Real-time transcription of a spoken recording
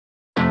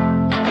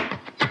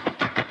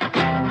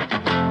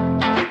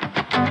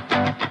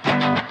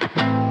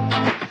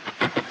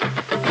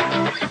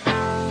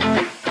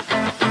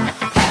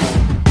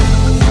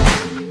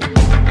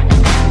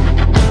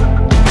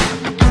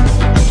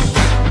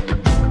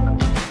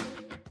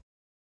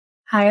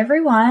Hi,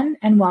 everyone,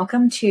 and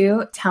welcome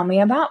to Tell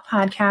Me About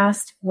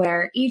Podcast,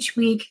 where each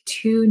week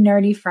two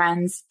nerdy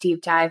friends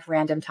deep dive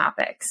random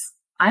topics.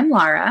 I'm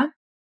Laura.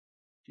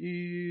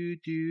 And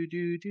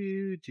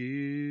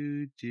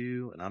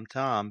I'm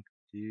Tom.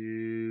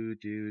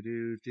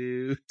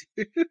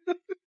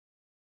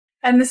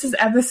 And this is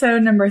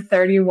episode number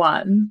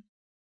 31.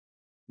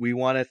 We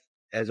want to,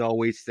 as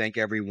always, thank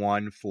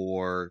everyone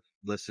for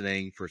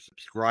listening, for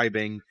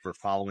subscribing, for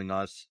following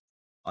us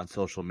on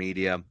social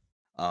media.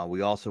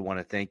 We also want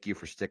to thank you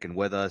for sticking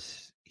with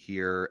us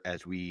here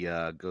as we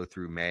go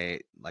through May.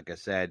 Like I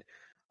said,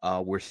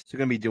 we're still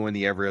going to be doing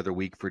the every other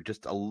week for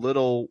just a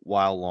little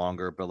while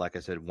longer. But like I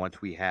said,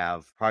 once we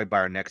have, probably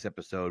by our next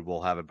episode,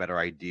 we'll have a better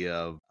idea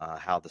of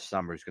how the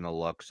summer is going to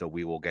look. So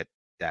we will get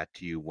that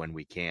to you when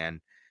we can.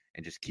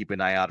 And just keep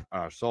an eye out on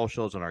our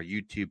socials, on our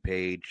YouTube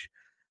page.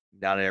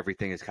 Now that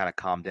everything has kind of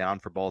calmed down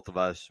for both of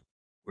us,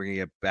 we're going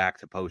to get back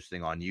to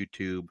posting on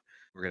YouTube.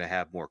 We're going to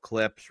have more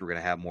clips. We're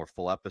going to have more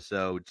full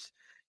episodes.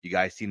 You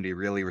guys seem to be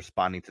really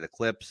responding to the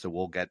clips, so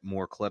we'll get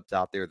more clips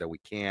out there that we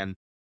can.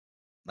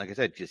 Like I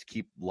said, just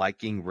keep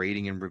liking,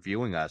 rating, and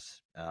reviewing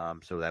us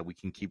so that we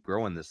can keep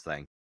growing this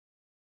thing.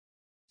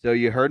 So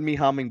you heard me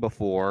humming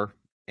before,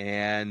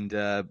 and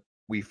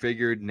we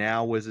figured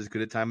now was as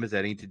good a time as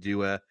any to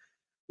do a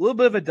little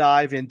bit of a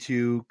dive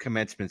into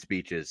commencement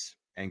speeches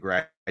and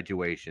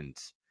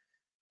graduations.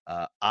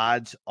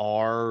 Odds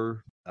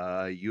are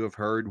you have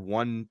heard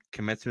one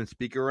commencement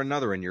speaker or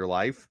another in your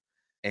life,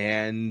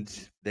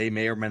 and they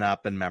may or may not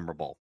have been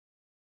memorable.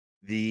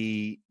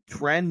 The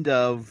trend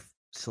of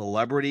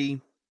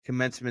celebrity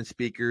commencement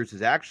speakers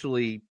is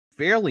actually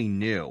fairly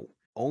new,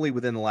 only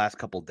within the last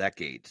couple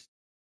decades.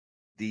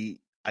 The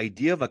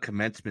idea of a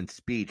commencement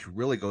speech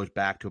really goes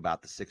back to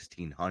about the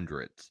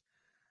 1600s,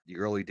 the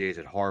early days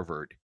at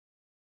Harvard.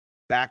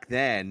 Back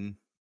then,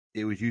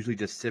 it was usually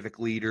just civic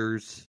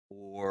leaders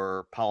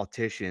or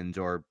politicians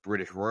or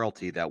British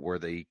royalty that were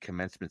the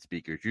commencement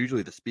speakers.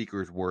 Usually the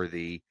speakers were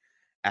the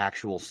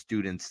actual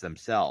students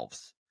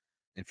themselves.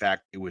 In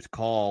fact, it was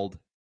called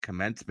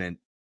commencement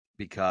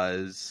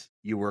because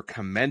you were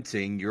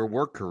commencing your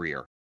work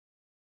career.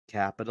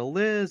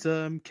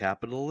 Capitalism,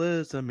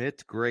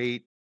 it's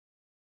great.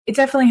 It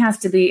definitely has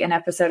to be an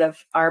episode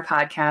of our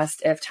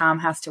podcast if Tom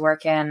has to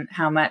work in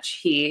how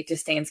much he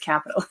disdains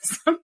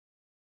capitalism.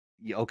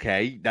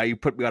 Okay, now you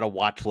put me on a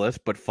watch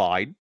list, but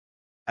fine.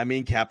 I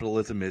mean,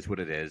 capitalism is what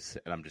it is,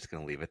 and I'm just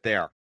going to leave it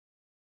there.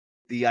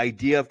 The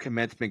idea of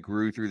commencement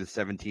grew through the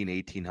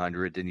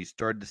 1800s, and you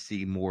started to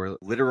see more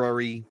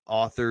literary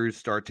authors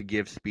start to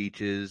give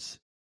speeches.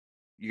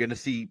 You're going to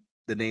see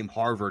the name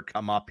Harvard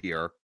come up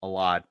here a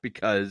lot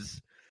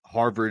because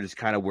Harvard is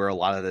kind of where a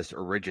lot of this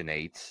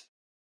originates.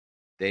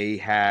 They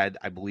had,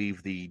 I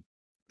believe, the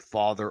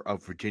father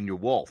of Virginia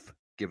Woolf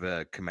give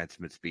a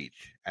commencement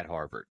speech at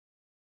Harvard.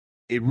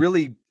 It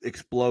really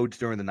explodes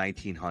during the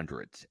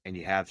 1900s, and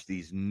you have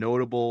these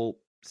notable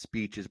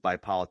speeches by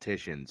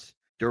politicians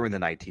during the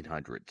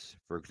 1900s.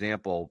 For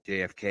example,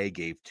 JFK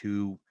gave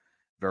two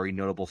very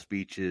notable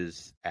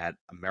speeches at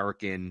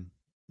American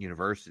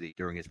University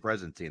during his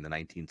presidency in the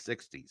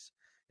 1960s,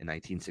 in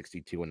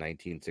 1962 and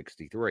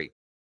 1963.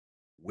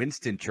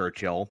 Winston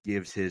Churchill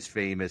gives his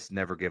famous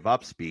Never Give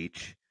Up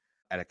speech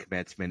at a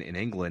commencement in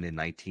England in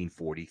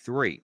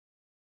 1943.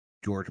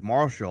 George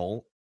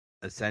Marshall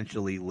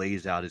essentially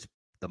lays out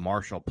the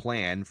Marshall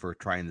Plan for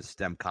trying to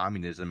stem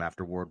communism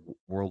after World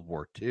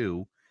War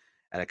II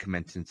at a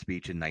commencement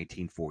speech in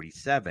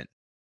 1947.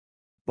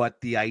 But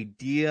the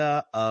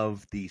idea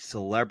of the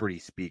celebrity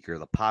speaker,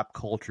 the pop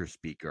culture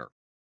speaker,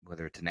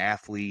 whether it's an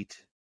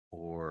athlete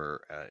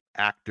or an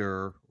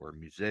actor or a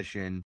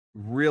musician,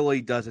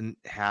 really doesn't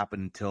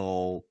happen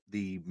until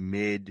the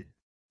mid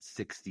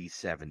 60s,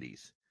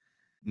 70s.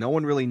 No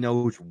one really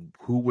knows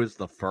who was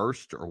the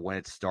first or when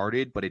it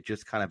started, but it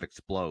just kind of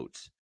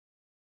explodes.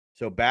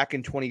 So back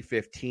in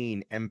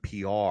 2015,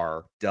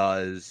 NPR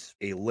does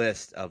a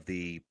list of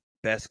the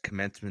best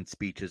commencement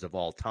speeches of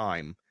all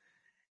time,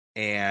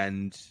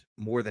 and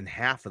more than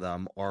half of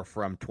them are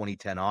from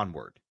 2010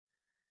 onward.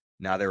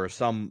 Now, there are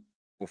some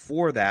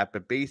before that,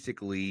 but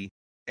basically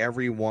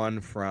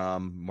everyone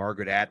from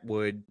Margaret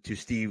Atwood to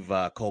Steve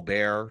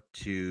Colbert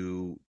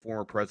to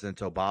former President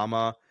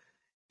Obama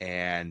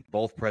and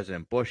both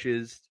President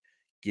Bushes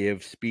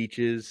give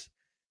speeches.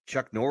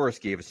 Chuck Norris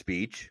gave a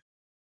speech.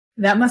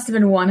 That must have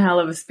been one hell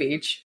of a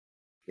speech.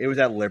 It was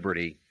at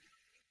Liberty.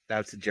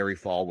 That's the Jerry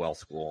Falwell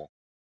School.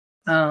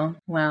 Oh,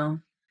 wow.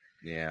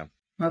 Yeah.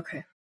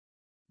 Okay.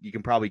 You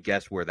can probably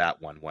guess where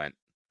that one went.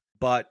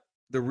 But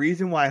the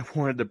reason why I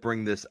wanted to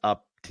bring this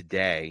up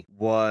today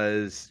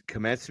was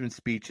commencement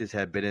speeches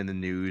have been in the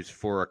news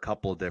for a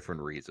couple of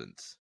different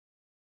reasons.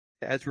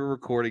 As we're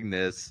recording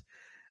this,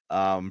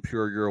 I'm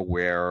sure you're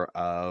aware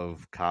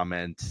of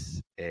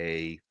comments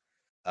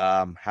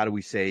how do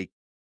we say,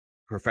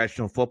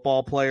 professional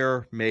football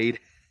player made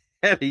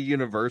at a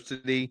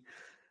university.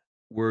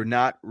 We're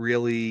not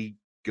really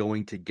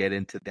going to get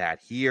into that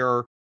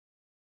here.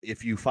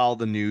 If you follow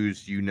the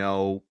news, you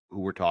know who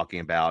we're talking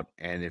about.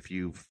 And if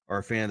you are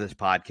a fan of this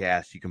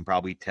podcast, you can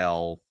probably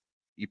tell,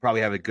 you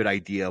probably have a good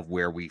idea of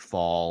where we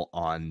fall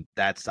on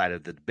that side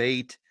of the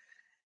debate,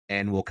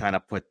 and we'll kind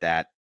of put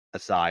that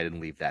aside and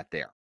leave that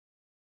there.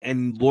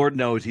 And Lord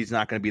knows he's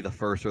not going to be the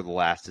first or the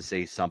last to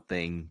say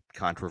something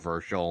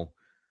controversial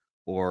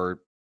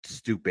or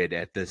stupid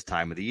at this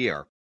time of the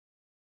year.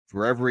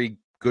 For every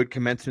good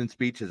commencement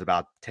speech, there's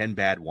about 10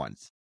 bad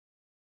ones.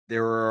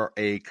 There are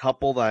a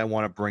couple that I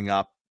want to bring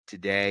up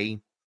today,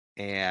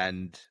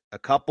 and a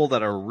couple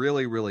that are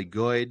really, really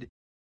good,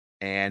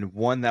 and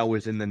one that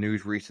was in the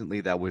news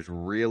recently that was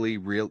really,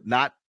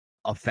 not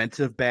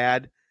offensive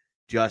bad,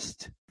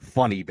 just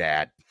funny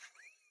bad.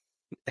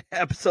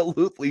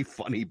 Absolutely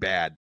funny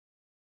bad.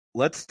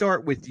 Let's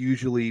start with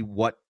usually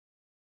what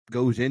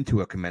goes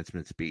into a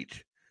commencement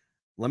speech.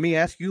 Let me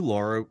ask you,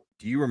 Laura,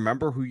 do you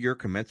remember who your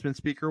commencement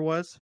speaker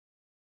was?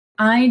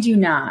 I do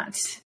not.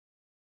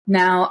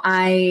 Now,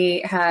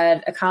 I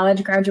had a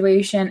college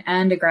graduation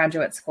and a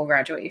graduate school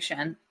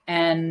graduation,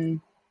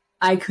 and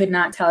I could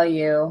not tell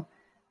you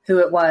who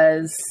it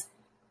was.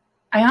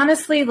 I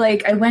honestly,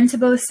 I went to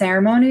both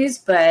ceremonies,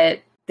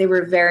 but they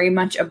were very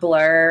much a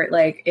blur.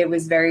 It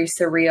was very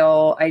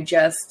surreal. I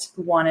just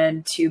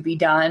wanted to be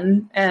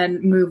done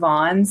and move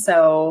on.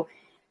 So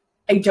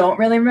I don't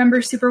really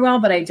remember super well,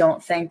 but I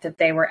don't think that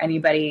they were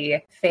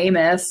anybody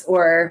famous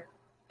or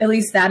at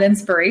least that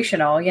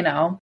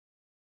inspirational,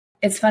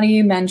 It's funny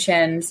you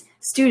mentioned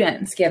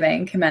students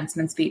giving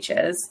commencement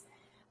speeches,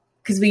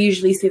 because we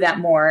usually see that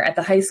more at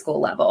the high school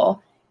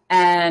level.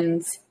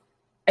 And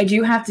I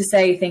do have to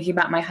say, thinking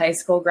about my high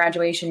school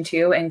graduation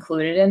too,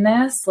 included in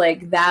this,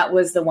 that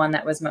was the one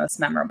that was most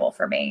memorable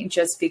for me,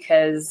 just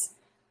because,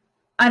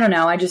 I don't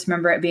know, I just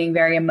remember it being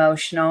very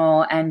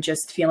emotional and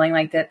just feeling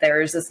like that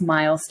there's this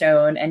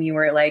milestone and you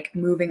were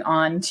moving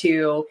on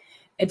to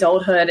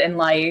adulthood and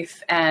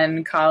life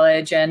and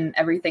college and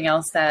everything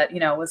else that,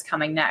 was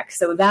coming next.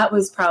 So that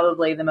was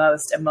probably the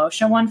most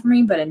emotional one for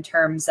me. But in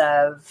terms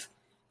of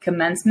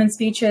commencement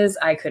speeches,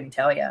 I couldn't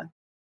tell you.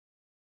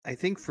 I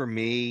think for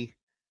me,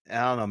 I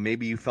don't know,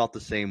 maybe you felt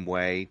the same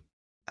way.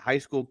 High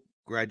school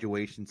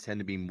graduations tend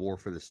to be more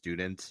for the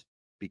students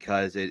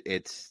because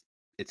it's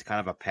kind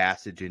of a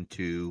passage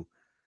into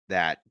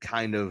that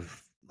kind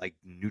of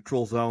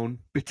neutral zone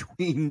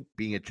between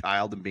being a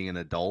child and being an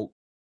adult.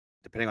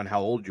 Depending on how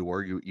old you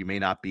were, you may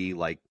not be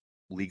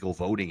legal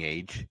voting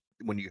age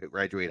when you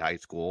graduate high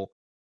school.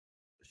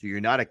 So you're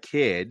not a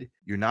kid.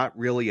 You're not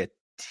really a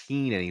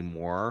teen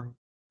anymore,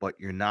 but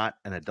you're not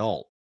an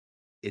adult.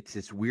 It's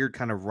this weird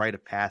kind of rite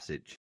of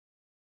passage.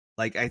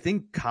 I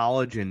think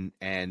college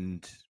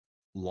and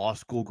law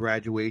school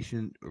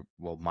graduation,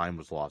 well, mine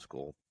was law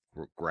school,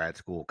 grad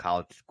school,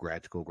 college,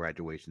 grad school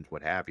graduations,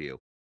 what have you.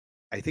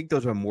 I think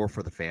those are more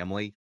for the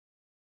family.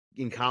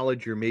 In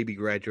college, you're maybe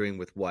graduating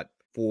with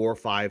 400,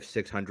 500,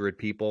 600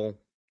 people,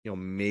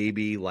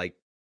 maybe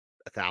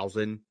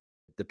 1,000,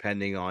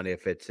 depending on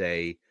if it's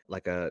a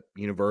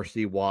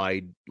university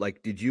wide.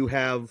 Did you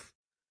have?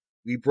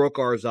 We broke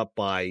ours up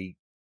by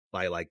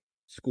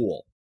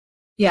school.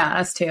 Yeah,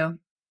 us too.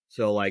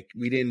 So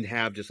we didn't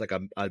have just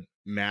a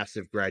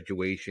massive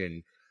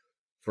graduation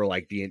for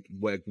the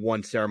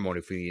one ceremony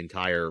for the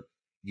entire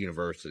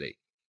university.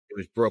 It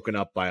was broken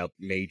up by a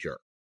major.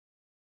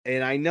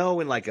 And I know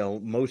in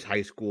most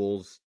high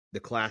schools the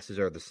classes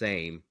are the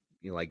same,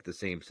 the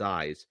same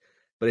size,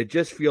 but it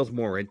just feels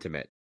more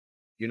intimate.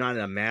 You're not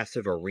in a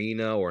massive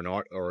arena or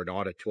an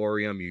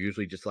auditorium. You're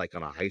usually just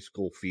on a high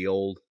school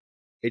field.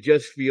 It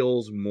just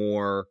feels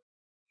more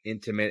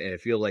intimate, and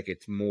it feels like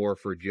it's more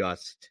for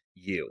just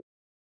you.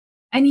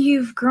 And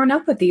you've grown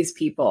up with these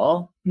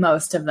people,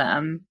 most of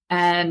them,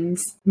 and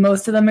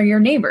most of them are your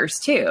neighbors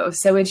too.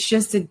 So it's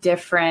just a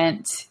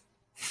different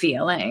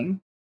feeling.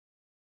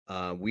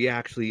 We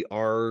actually,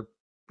 our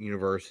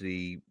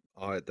university,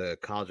 the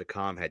College of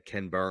Com, had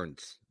Ken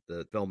Burns,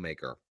 the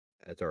filmmaker,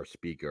 as our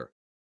speaker.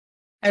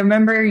 I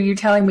remember you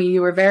telling me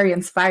you were very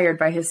inspired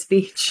by his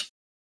speech.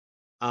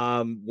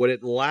 What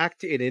it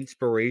lacked in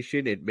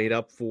inspiration, it made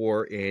up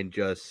for in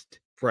just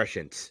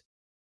prescience.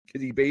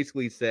 Because he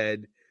basically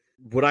said,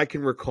 what I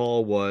can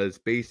recall was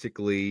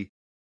basically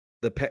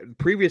the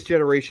previous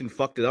generation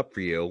fucked it up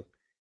for you,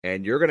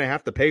 and you're going to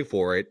have to pay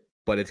for it,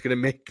 but it's going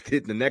to make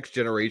the next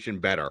generation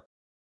better.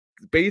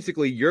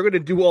 Basically, you're going to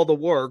do all the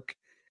work,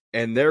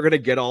 and they're going to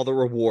get all the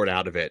reward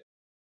out of it.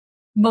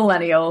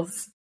 Millennials.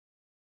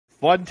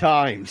 Fun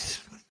times.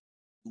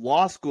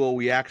 Law school,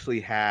 we actually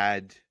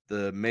had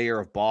the mayor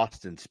of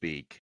Boston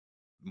speak,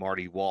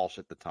 Marty Walsh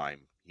at the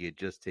time. He had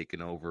just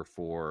taken over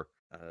for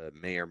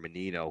Mayor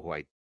Menino, who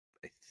I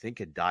think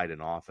had died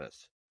in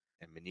office.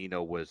 And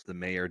Menino was the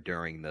mayor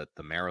during the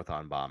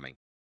marathon bombing.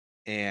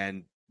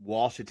 And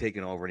Walsh had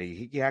taken over, and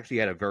he actually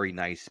had a very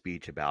nice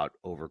speech about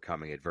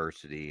overcoming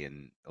adversity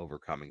and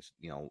overcoming,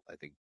 I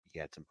think he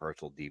had some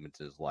personal demons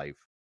in his life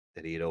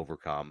that he had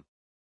overcome.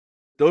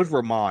 Those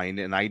were mine,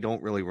 and I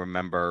don't really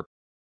remember.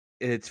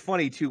 And it's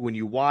funny, too, when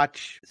you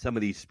watch some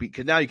of these speeches,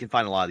 because now you can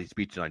find a lot of these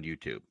speeches on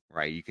YouTube,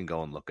 right? You can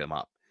go and look them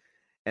up.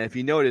 And if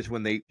you notice,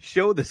 when they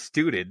show the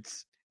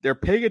students, they're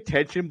paying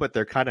attention, but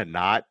they're kind of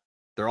not.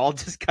 They're all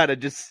just kind of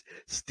just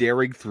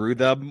staring through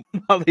them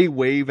while they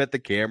wave at the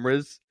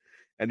cameras.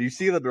 And you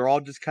see them, they're all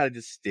just kind of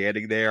just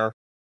standing there.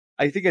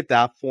 I think at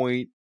that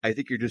point, I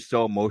think you're just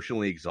so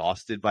emotionally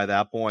exhausted by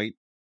that point.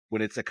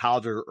 When it's a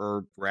college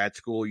or grad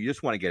school, you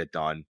just want to get it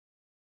done.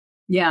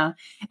 Yeah.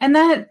 And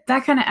that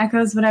kind of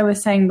echoes what I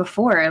was saying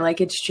before. Like,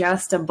 it's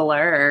just a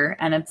blur.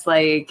 And it's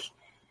like,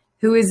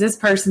 who is this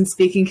person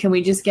speaking? Can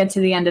we just get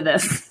to the end of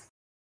this?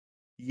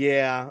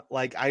 Yeah,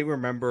 like I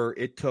remember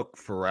it took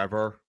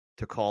forever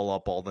to call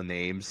up all the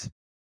names.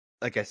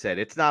 Like I said,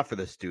 it's not for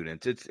the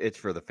students, it's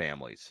for the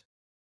families.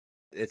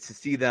 It's to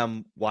see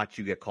them watch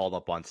you get called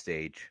up on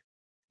stage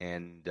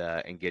and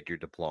get your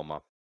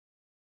diploma.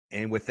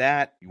 And with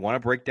that, you want to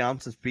break down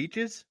some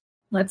speeches?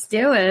 Let's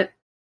do it.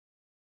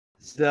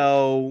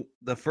 So,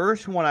 the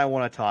first one I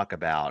want to talk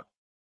about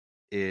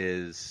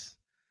is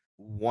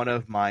one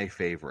of my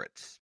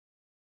favorites,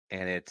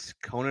 and it's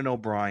Conan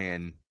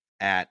O'Brien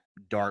at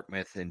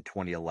Dartmouth in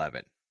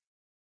 2011.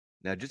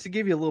 Now, just to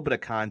give you a little bit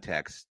of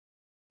context,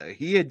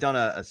 he had done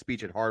a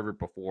speech at Harvard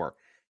before.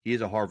 He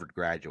is a Harvard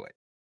graduate.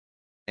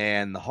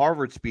 And the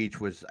Harvard speech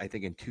was, I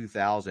think, in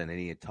 2000, and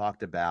he had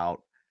talked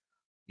about,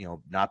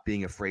 not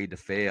being afraid to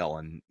fail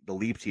and the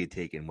leaps he had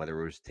taken, whether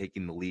it was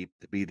taking the leap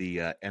to be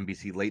the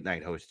NBC late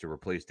night host to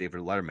replace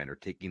David Letterman, or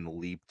taking the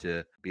leap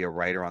to be a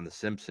writer on The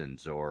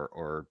Simpsons,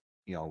 or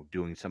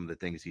doing some of the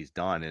things he's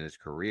done in his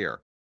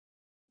career.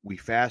 We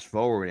fast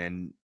forward,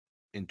 and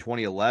in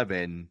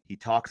 2011, he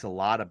talks a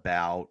lot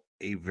about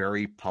a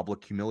very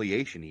public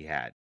humiliation he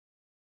had.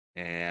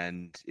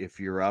 And if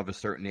you're of a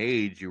certain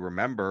age, you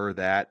remember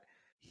that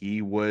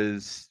he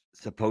was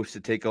supposed to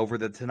take over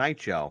the Tonight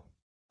Show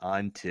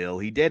until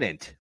he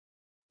didn't.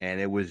 And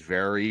it was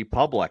very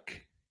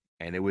public,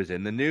 and it was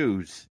in the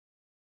news.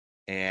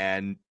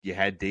 And you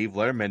had Dave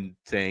Letterman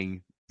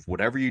saying,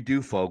 whatever you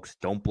do, folks,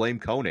 don't blame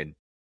Conan.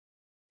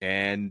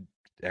 And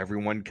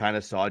everyone kind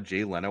of saw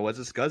Jay Leno as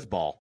a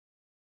scuzzball.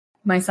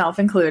 Myself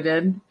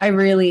included.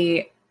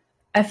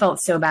 I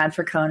felt so bad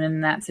for Conan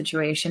in that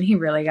situation. He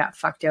really got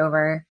fucked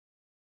over.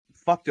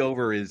 Fucked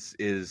over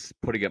is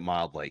putting it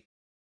mildly.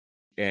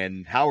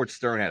 And Howard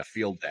Stern had a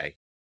field day.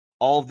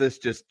 All of this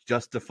just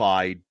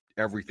justified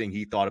everything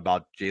he thought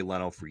about Jay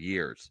Leno for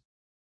years.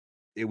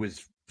 It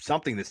was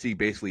something to see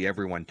basically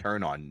everyone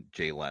turn on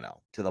Jay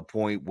Leno, to the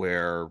point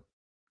where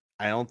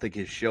I don't think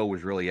his show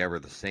was really ever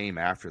the same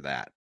after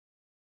that.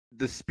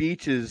 The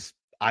speech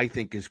I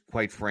think, is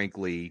quite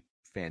frankly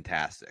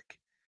fantastic,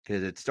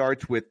 because it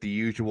starts with the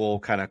usual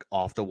kind of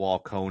off the wall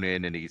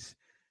Conan, and he's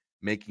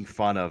making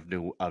fun of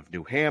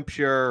New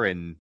Hampshire,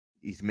 and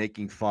he's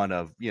making fun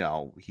of,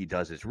 he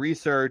does his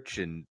research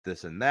and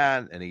this and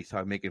that, and he's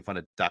making fun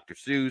of Dr.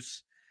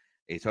 Seuss.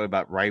 He's talking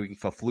about writing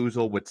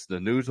Fafloozle with the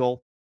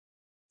Noozle.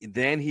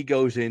 Then he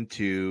goes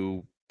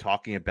into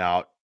talking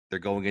about they're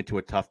going into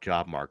a tough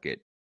job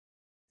market.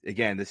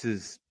 Again, this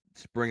is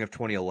spring of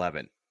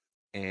 2011,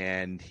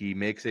 and he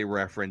makes a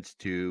reference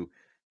to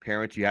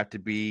parents. You have to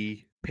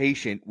be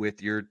patient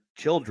with your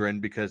children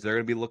because they're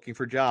going to be looking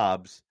for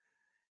jobs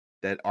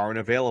that aren't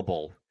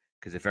available.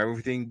 Because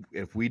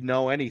if we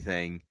know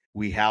anything,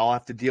 we all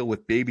have to deal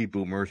with baby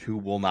boomers who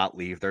will not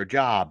leave their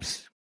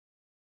jobs.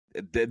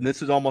 And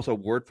this is almost a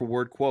word for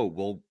word quote.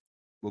 We'll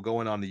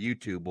go in on the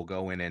YouTube. We'll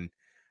go in and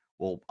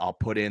I'll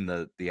put in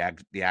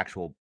the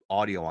actual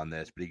audio on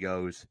this. But he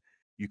goes,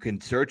 you can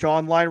search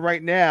online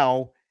right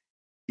now.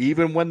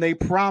 Even when they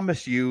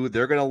promise you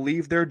they're going to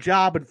leave their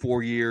job in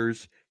 4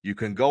 years, you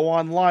can go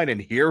online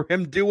and hear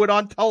him do it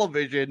on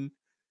television.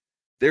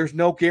 There's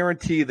no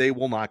guarantee they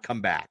will not come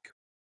back.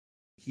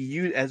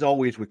 As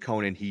always with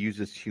Conan, he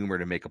uses humor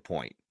to make a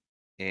point.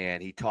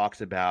 And he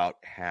talks about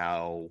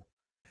how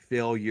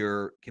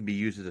failure can be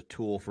used as a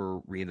tool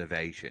for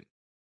reinnovation.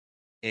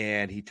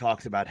 And he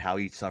talks about how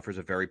he suffers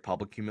a very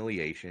public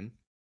humiliation.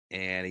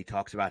 And he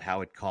talks about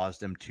how it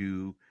caused him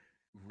to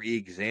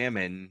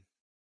re-examine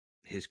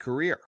his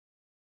career.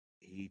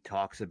 He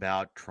talks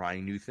about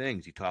trying new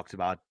things. He talks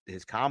about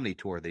his comedy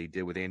tour that he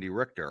did with Andy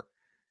Richter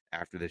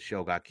after the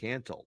show got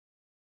canceled.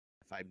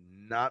 If I'm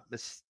not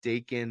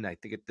mistaken, I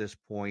think at this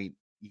point,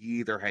 he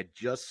either had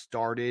just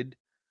started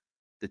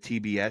the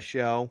TBS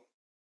show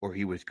or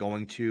he was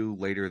going to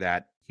later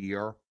that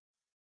year.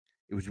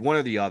 It was one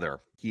or the other.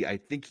 I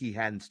think he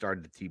hadn't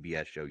started the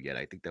TBS show yet.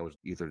 I think that was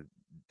either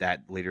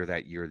that later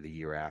that year or the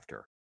year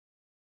after.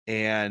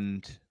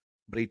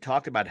 But he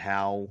talked about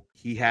how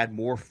he had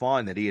more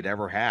fun than he had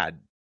ever had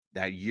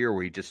that year,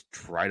 where he just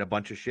tried a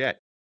bunch of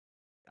shit.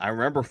 I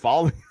remember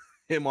following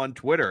him on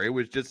Twitter. It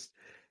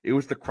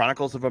was the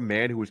chronicles of a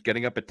man who was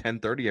getting up at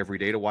 10:30 every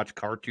day to watch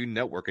Cartoon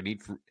Network and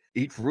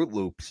eat Fruit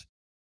Loops.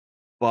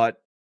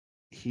 But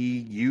he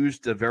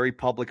used a very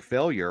public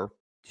failure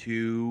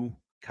to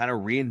kind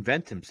of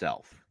reinvent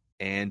himself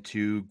and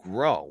to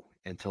grow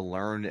and to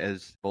learn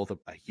as both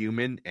a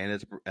human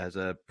and as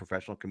a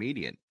professional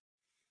comedian.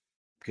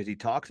 Because he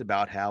talks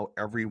about how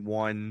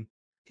everyone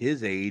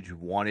his age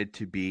wanted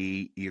to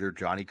be either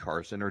Johnny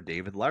Carson or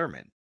David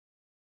Letterman.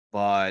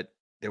 But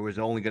there was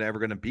only ever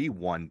going to be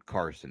one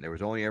Carson. There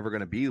was only ever going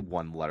to be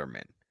one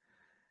Letterman.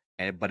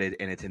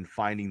 and it's in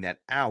finding that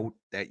out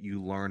that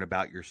you learn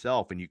about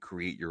yourself and you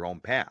create your own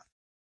path.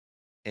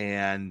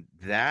 And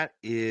that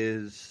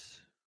is,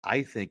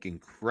 I think,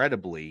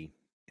 incredibly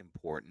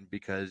important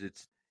because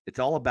it's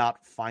all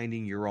about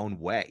finding your own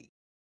way.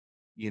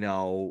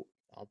 I'll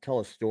tell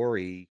a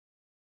story.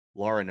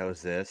 Laura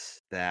knows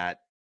this, that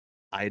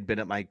I had been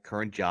at my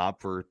current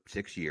job for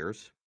 6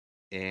 years,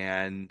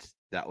 and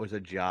that was a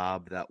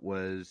job that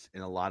was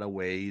in a lot of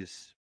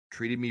ways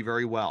treated me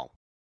very well.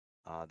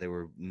 They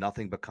were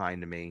nothing but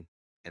kind to me,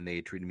 and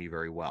they treated me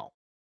very well.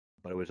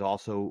 But it was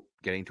also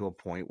getting to a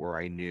point where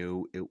I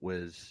knew it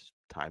was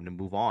time to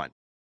move on.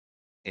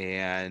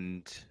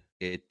 And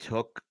it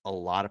took a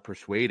lot of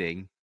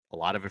persuading, a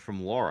lot of it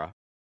from Laura,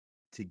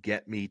 to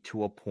get me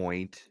to a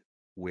point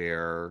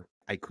where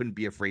I couldn't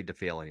be afraid to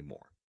fail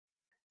anymore.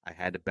 I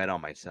had to bet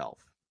on myself.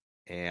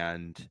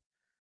 And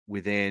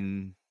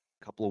within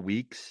a couple of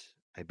weeks,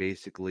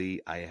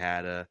 I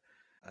had a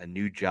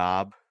new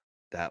job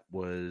that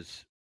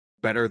was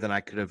better than I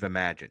could have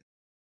imagined.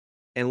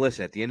 And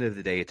listen, at the end of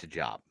the day, it's a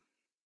job,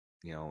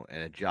 and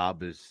a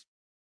job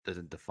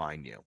doesn't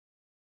define you.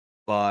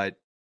 But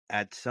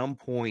at some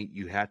point,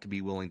 you have to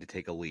be willing to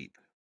take a leap,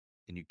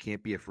 and you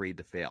can't be afraid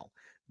to fail.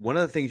 One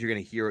of the things you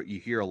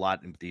hear a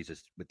lot with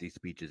these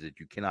speeches is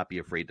you cannot be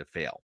afraid to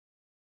fail.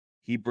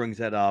 He brings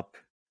that up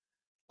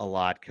a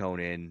lot,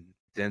 Conan.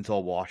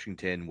 Denzel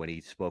Washington, when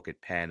he spoke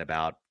at Penn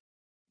about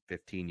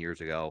 15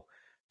 years ago,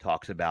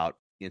 talks about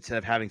instead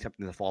of having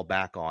something to fall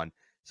back on,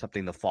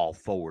 something to fall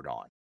forward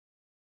on.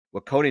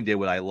 What Conan did,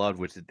 what I loved,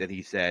 was that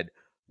he said,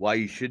 while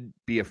you should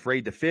be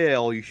afraid to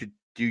fail, you should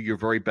do your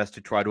very best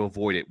to try to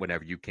avoid it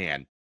whenever you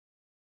can.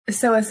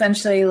 So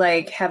essentially,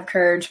 like, have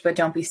courage, but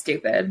don't be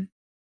stupid.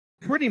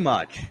 Pretty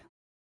much.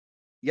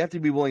 You have to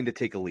be willing to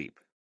take a leap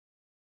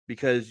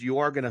because you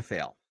are going to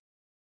fail.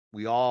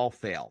 We all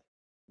fail.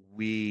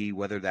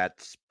 Whether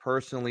that's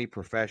personally,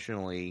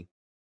 professionally,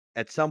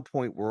 at some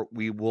point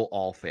we will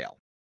all fail.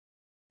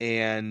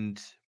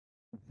 And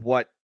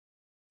what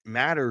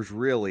matters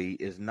really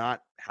is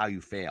not how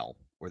you fail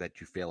or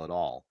that you fail at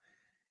all.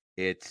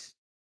 It's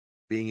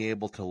being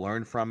able to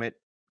learn from it,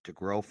 to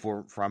grow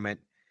from it,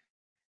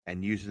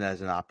 and use it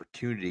as an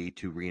opportunity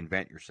to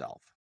reinvent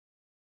yourself.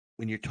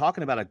 When you're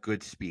talking about a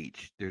good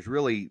speech, there's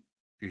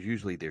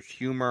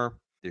humor,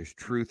 there's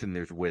truth, and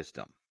there's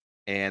wisdom.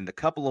 And the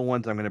couple of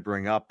ones I'm going to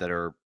bring up that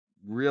are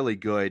really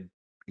good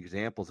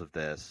examples of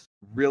this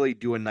really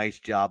do a nice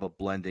job of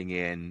blending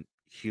in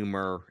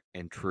humor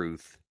and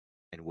truth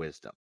and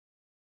wisdom.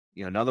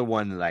 Another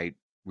one that I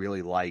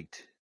really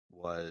liked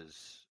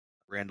was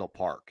Randall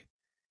Park,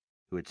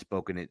 who had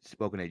spoken at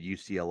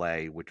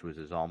UCLA, which was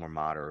his alma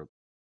mater.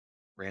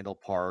 Randall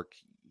Park,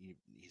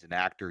 he's an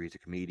actor, he's a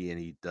comedian.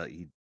 He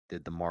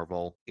did the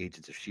Marvel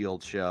Agents of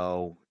S.H.I.E.L.D.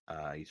 show.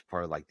 He's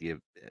part of like the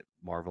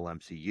Marvel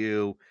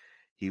MCU.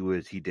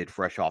 He did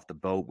Fresh Off the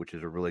Boat, which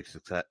is a really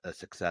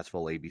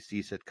successful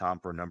ABC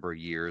sitcom for a number of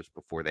years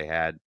before they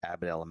had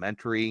Abbott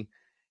Elementary.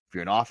 If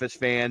you're an Office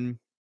fan,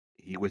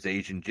 he was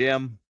Asian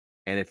Jim.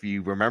 And if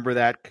you remember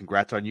that,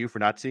 congrats on you for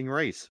not seeing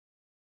Race.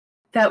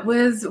 That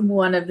was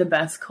one of the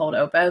best cold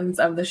opens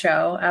of the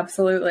show.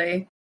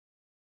 Absolutely.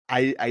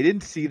 I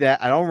didn't see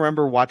that. I don't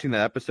remember watching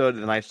that episode,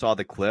 and then I saw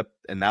the clip,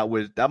 and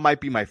that might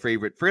be my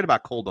favorite. Forget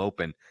about cold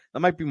open.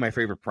 That might be my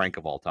favorite prank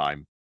of all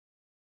time.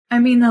 I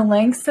mean, the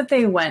lengths that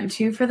they went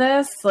to for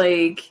this,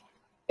 like,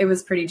 it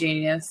was pretty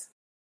genius.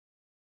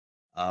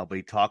 But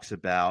he talks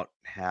about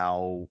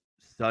how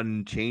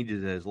sudden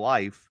changes in his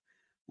life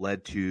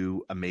led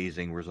to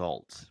amazing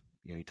results.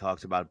 He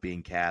talks about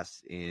being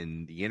cast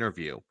in The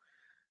Interview,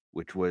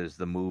 which was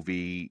the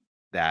movie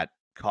that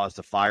caused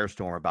a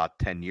firestorm about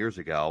 10 years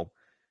ago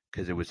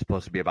because it was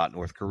supposed to be about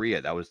North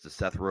Korea. That was the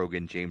Seth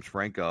Rogen, James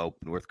Franco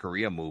North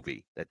Korea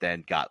movie that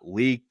then got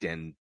leaked,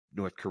 and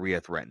North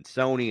Korea threatened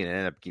Sony and it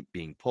ended up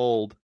being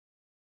pulled.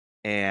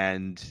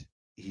 And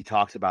he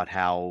talks about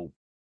how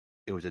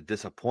it was a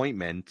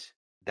disappointment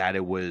that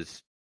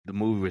the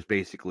movie was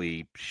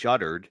basically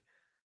shuttered,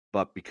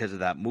 but because of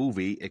that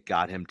movie, it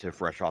got him to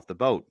Fresh Off the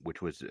Boat,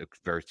 which was a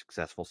very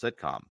successful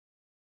sitcom.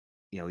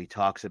 He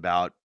talks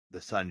about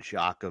the sudden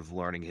shock of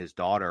learning his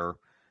daughter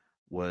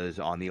was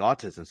on the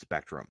autism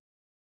spectrum,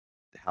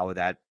 how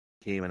that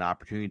became an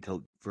opportunity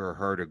for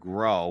her to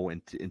grow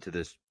into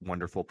this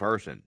wonderful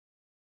person.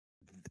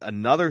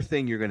 Another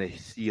thing you're going to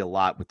see a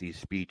lot with these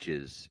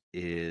speeches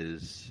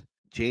is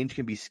change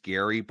can be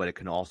scary, but it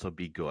can also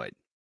be good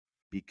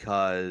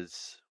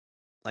because,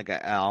 like,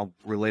 I'll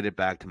relate it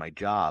back to my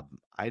job.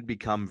 I'd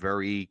become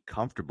very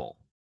comfortable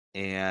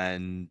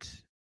and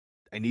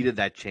I needed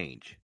that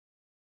change.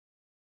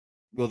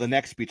 Well, the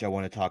next speech I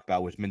want to talk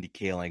about was Mindy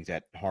Kaling's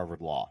at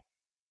Harvard Law.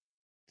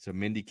 So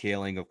Mindy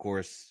Kaling, of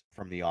course,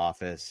 from The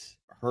Office,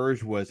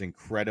 hers was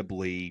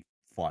incredibly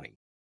funny.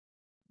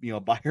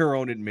 By her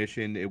own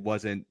admission, it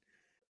wasn't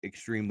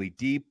extremely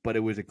deep, but it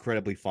was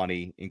incredibly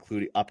funny,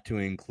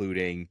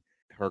 including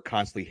her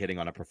constantly hitting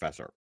on a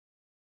professor.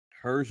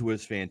 Hers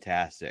was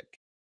fantastic.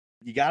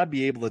 You got to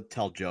be able to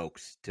tell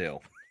jokes too.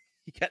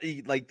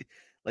 You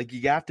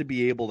have to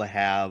be able to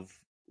have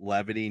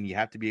levity, and you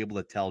have to be able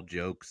to tell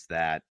jokes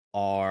that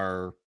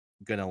are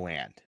gonna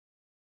land.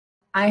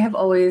 I have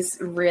always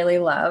really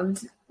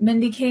loved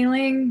Mindy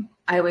Kaling.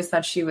 I always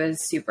thought she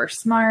was super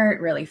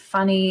smart, really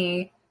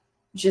funny.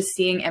 Just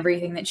seeing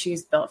everything that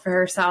she's built for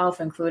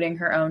herself, including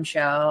her own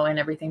show and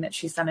everything that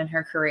she's done in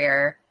her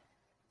career.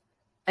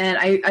 And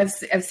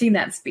I've seen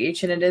that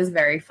speech, and it is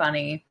very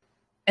funny.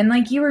 And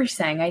like you were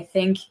saying, I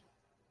think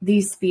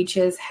these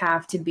speeches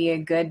have to be a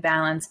good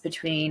balance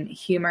between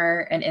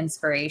humor and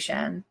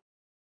inspiration.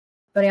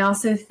 But I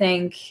also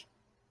think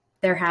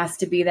there has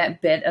to be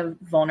that bit of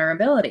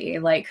vulnerability,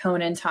 like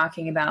Conan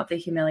talking about the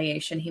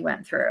humiliation he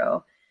went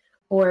through,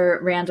 or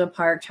Randall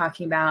Park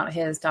talking about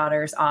his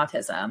daughter's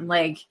autism.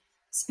 Like,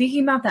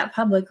 speaking about that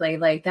publicly,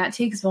 like, that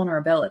takes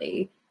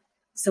vulnerability.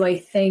 So I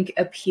think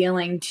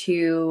appealing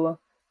to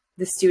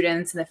the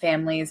students and the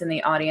families and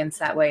the audience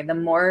that way, the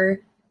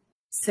more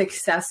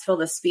successful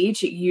the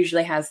speech, it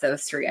usually has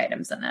those three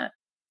items in it.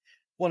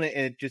 Well, and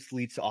it just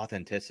leads to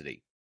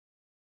authenticity.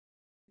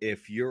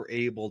 If you're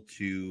able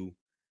to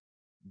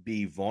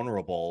be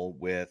vulnerable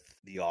with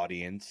the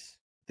audience,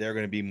 they're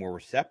going to be more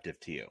receptive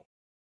to you.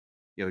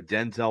 You know,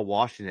 Denzel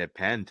Washington at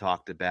Penn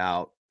talked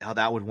about how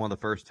that was one of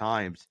the first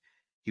times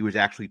he was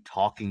actually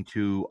talking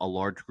to a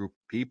large group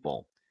of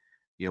people.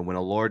 You know, when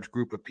a large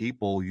group of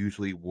people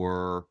usually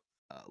were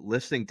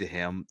listening to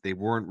him, they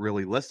weren't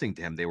really listening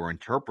to him. They were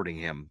interpreting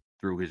him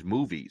through his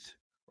movies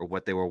or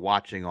what they were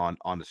watching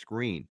on the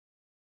screen.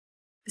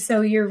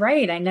 So you're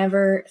right. I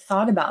never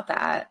thought about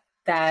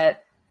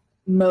that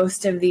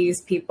most of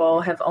these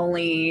people have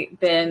only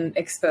been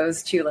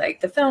exposed to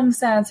like the film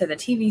sets or the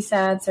TV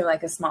sets or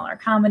like a smaller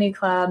comedy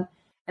club,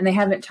 and they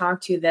haven't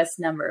talked to this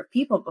number of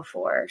people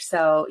before.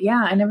 So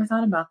yeah, I never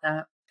thought about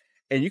that.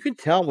 And you can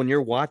tell when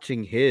you're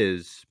watching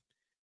his,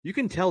 you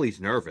can tell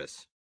he's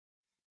nervous.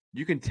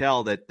 You can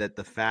tell that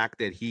the fact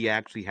that he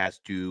actually has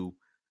to,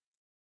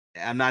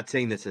 I'm not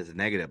saying this as a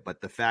negative,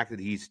 but the fact that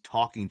he's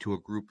talking to a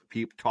group of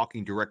people,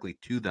 talking directly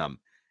to them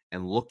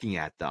and looking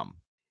at them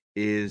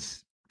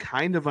is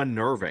kind of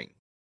unnerving.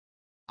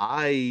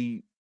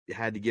 I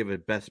had to give a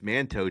best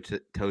man toast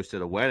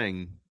at a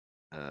wedding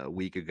a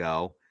week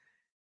ago,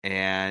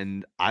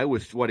 and I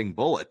was sweating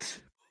bullets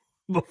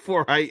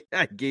before I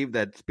gave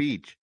that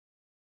speech.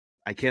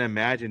 I can't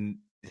imagine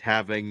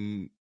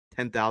having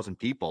 10,000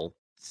 people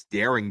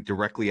staring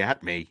directly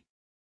at me,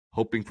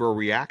 hoping for a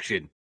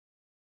reaction.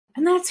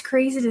 And that's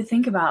crazy to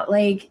think about.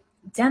 Like,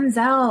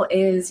 Denzel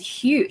is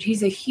huge.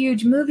 He's a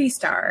huge movie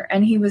star,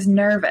 and he was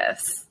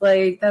nervous.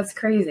 Like, that's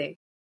crazy.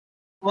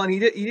 Well, and he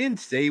didn't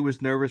say he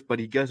was nervous, but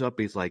he goes up.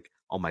 He's like,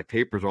 "Oh, my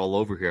papers are all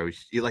over here."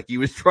 He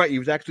was trying. He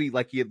was actually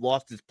like he had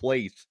lost his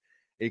place.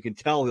 And you can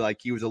tell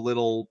like he was a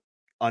little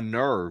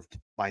unnerved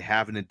by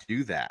having to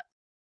do that.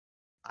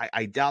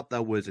 I doubt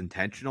that was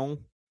intentional,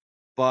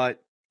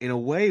 but in a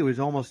way, it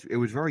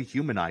was very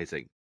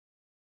humanizing.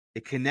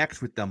 It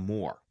connects with them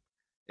more.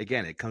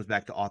 Again, it comes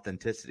back to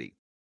authenticity.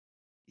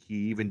 He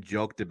even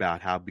joked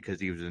about how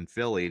because he was in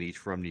Philly and he's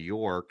from New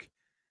York,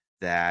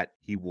 that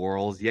he wore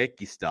all his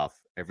Yankee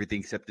stuff, everything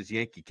except his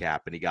Yankee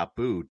cap, and he got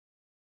booed.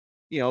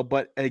 You know,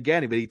 but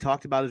again, but he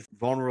talked about his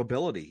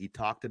vulnerability. He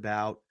talked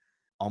about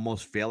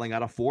almost failing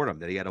out of Fordham,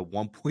 that he had a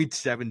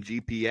 1.7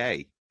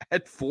 GPA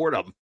at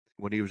Fordham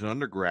when he was an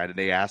undergrad, and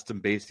they asked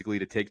him basically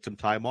to take some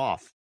time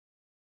off.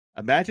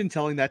 Imagine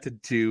telling that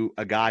to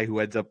a guy who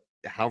ends up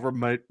however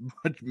much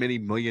many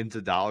millions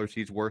of dollars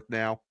he's worth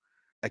now,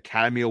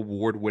 Academy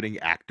Award winning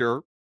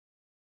actor,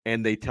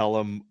 and they tell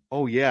him,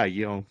 "Oh yeah,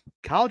 you know,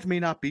 college may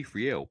not be for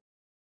you."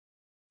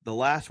 The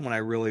last one I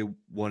really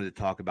wanted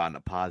to talk about in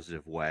a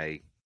positive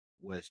way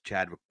was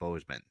Chadwick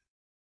Boseman,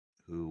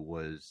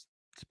 who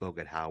spoke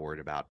at Howard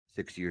about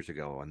 6 years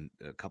ago, and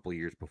a couple of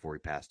years before he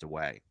passed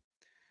away.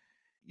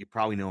 You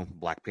probably know him from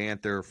Black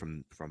Panther,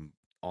 from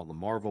all the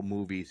Marvel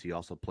movies. He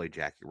also played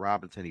Jackie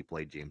Robinson. He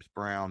played James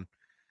Brown.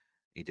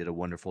 He did a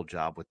wonderful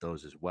job with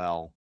those as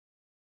well.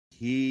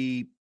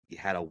 He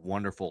had a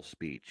wonderful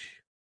speech,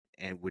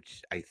 and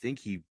which I think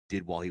he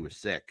did while he was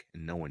sick,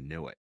 and no one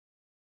knew it.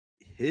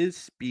 His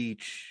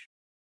speech,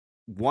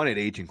 one, it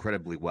aged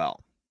incredibly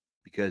well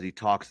because he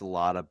talks a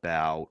lot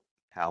about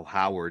how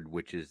Howard,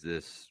 which is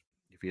this,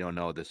 if you don't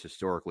know, this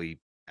historically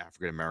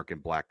African American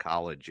black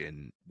college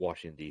in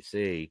Washington,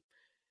 D.C.,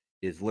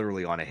 is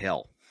literally on a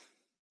hill.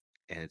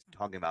 And it's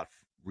talking about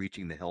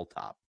reaching the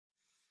hilltop.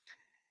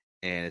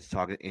 And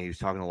he was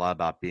talking a lot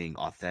about being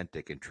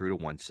authentic and true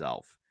to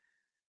oneself.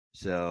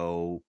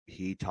 So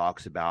he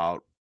talks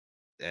about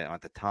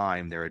at the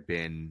time there had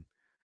been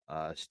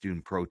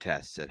student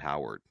protests at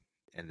Howard,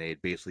 and they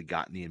had basically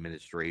gotten the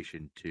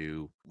administration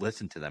to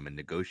listen to them and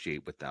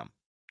negotiate with them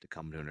to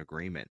come to an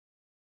agreement.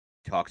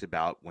 He talks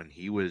about when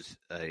he was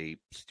a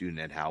student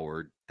at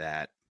Howard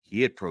that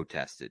he had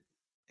protested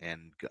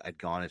and had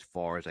gone as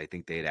far as I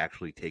think they had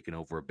actually taken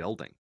over a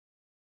building.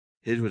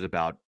 His was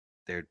about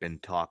there had been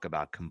talk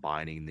about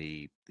combining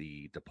the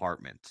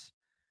departments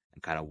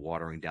and kind of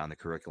watering down the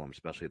curriculum,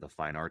 especially the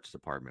fine arts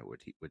department,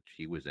 which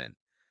he was in.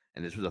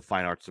 And this was a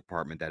fine arts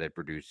department that had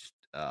produced,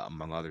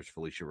 among others,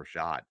 Felicia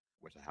Rashad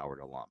was a Howard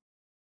alum.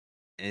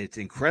 And it's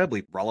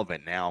incredibly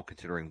relevant now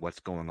considering what's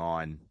going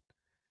on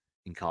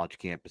in college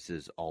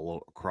campuses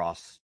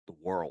across the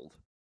world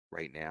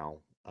right now.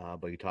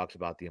 But he talks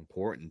about the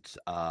importance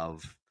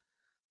of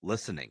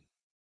listening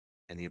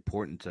and the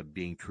importance of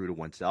being true to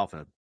oneself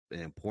and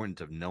the importance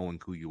of knowing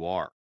who you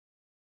are.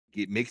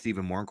 It makes it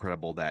even more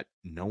incredible that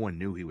no one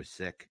knew he was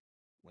sick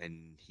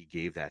when he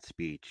gave that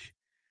speech.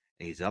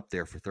 And he's up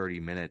there for 30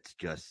 minutes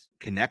just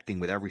connecting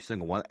with every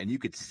single one. And you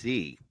could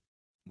see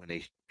when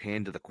they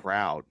pan to the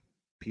crowd,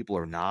 people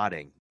are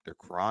nodding, they're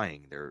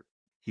crying,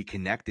 he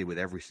connected with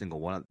every single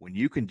one. When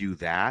you can do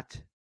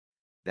that,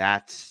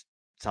 that's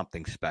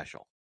something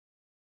special.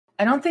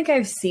 I don't think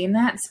I've seen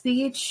that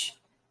speech,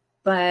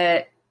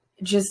 but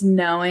just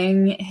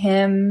knowing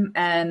him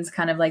and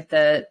kind of like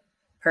the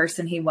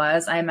person he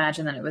was, I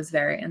imagine that it was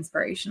very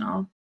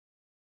inspirational.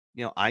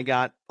 I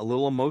got a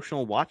little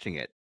emotional watching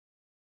it.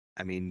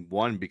 I mean,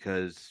 one,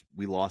 because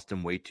we lost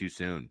him way too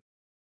soon.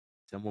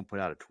 Someone put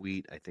out a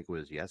tweet, I think it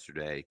was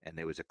yesterday, and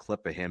there was a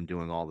clip of him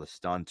doing all the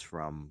stunts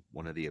from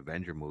one of the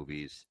Avenger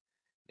movies.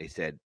 They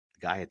said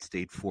the guy had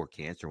stage 4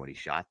 cancer when he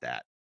shot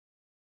that.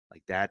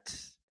 Like,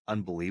 that's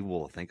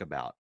unbelievable to think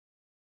about.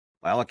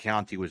 By all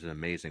accounts, he was an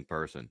amazing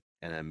person,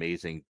 an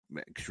amazing,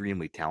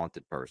 extremely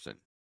talented person.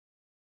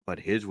 But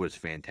his was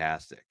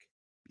fantastic.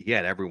 He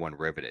had everyone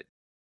riveted.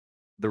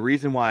 The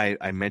reason why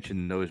I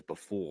mentioned those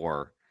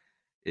before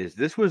is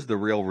this was the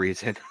real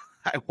reason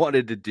I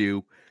wanted to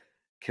do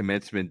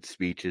commencement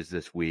speeches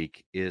this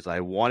week. Is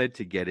I wanted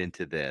to get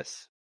into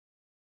this.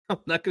 I'm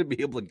not going to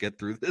be able to get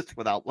through this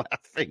without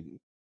laughing.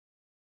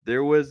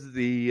 There was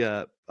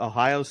the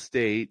Ohio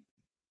State,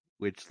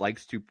 which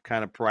likes to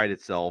kind of pride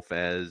itself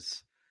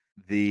as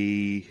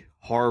the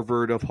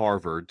Harvard of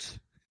Harvards,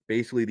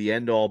 basically the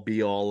end-all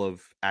be-all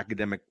of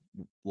academic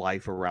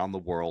life around the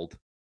world.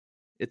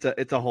 It's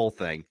a whole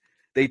thing.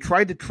 They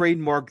tried to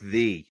trademark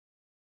 "the"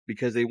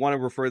 because they want to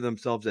refer to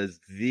themselves as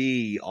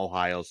the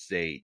Ohio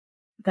State.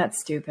 That's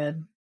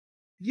stupid.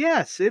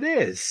 Yes, it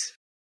is.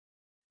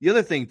 The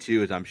other thing,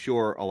 too, is I'm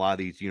sure a lot of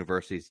these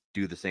universities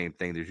do the same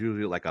thing. There's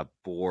usually like a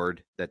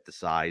board that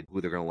decides who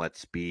they're going to let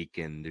speak,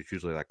 and there's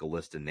usually like a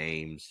list of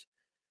names.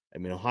 I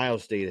mean, Ohio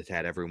State has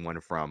had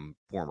everyone from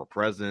former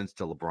presidents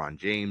to LeBron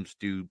James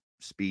do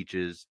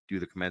speeches, do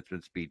the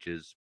commencement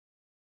speeches.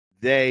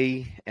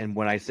 They, and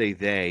when I say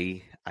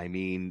they, I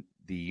mean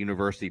the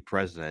university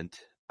president,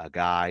 a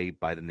guy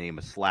by the name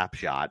of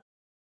Slapshot,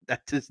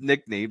 that's his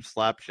nickname,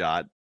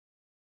 Slapshot,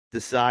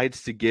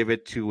 decides to give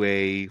it to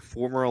a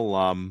former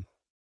alum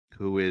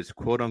who is,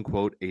 quote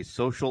unquote, a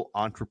social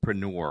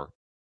entrepreneur.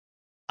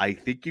 I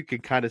think you can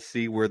kind of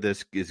see where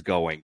this is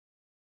going.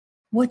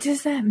 What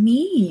does that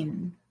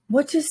mean?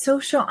 What does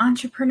social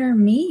entrepreneur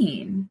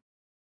mean?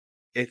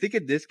 I think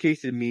in this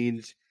case it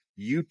means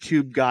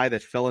YouTube guy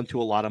that fell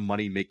into a lot of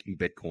money making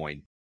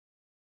Bitcoin.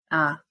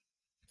 Ah,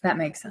 that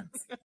makes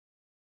sense.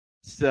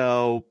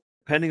 So,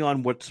 depending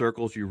on what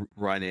circles you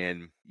run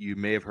in, you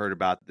may have heard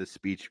about this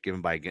speech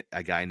given by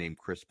a guy named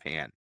Chris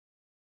Pan.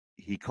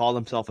 He called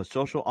himself a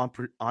social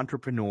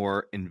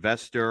entrepreneur,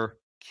 investor,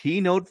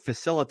 keynote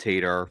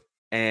facilitator,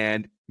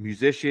 and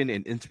musician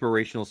and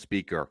inspirational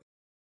speaker.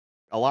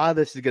 A lot of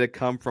this is going to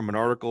come from an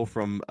article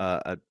from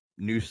a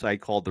news site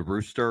called The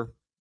Rooster,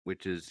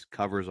 which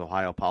covers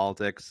Ohio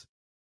politics.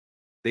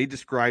 They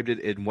described it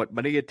in what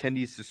many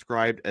attendees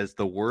described as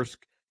the worst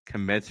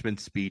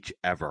commencement speech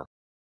ever.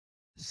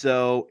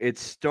 So it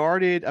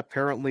started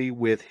apparently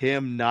with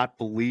him not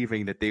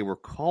believing that they were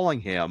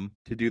calling him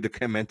to do the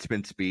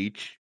commencement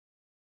speech.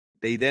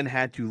 They then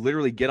had to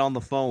literally get on the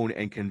phone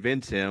and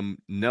convince him,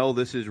 no,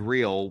 this is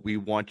real. We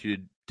want you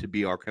to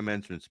be our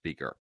commencement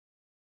speaker.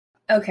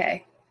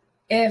 Okay.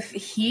 If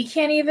he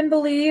can't even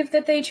believe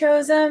that they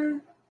chose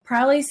him,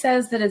 probably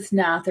says that it's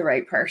not the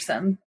right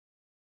person.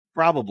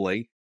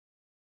 Probably.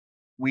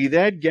 We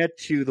then get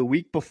to the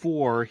week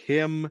before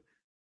him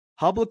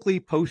publicly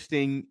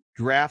posting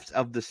drafts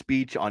of the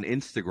speech on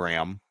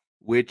Instagram,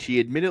 which he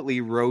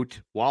admittedly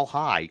wrote while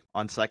high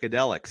on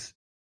psychedelics.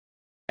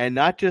 And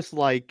not just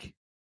like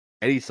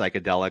any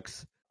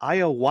psychedelics,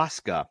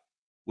 ayahuasca,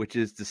 which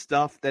is the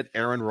stuff that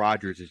Aaron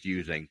Rodgers is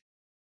using.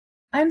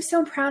 I'm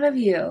so proud of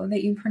you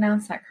that you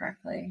pronounced that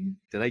correctly.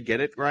 Did I get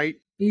it right?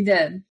 You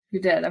did. You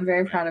did. I'm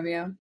very proud of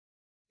you.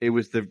 It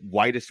was the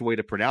widest way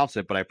to pronounce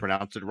it, but I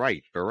pronounced it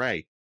right.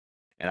 Hooray.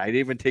 And I didn't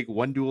even take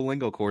one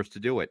Duolingo course to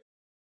do it.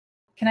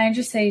 Can I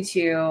just say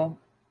too,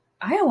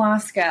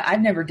 ayahuasca,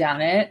 I've never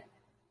done it,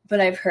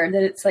 but I've heard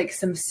that it's like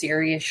some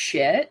serious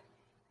shit.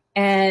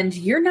 And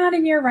you're not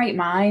in your right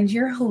mind.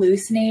 You're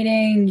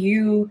hallucinating.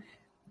 You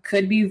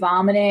could be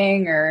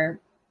vomiting or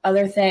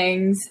other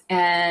things.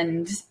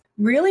 And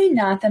really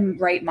not the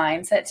right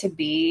mindset to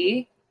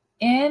be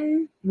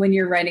in when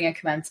you're writing a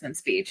commencement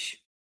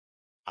speech.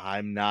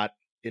 I'm not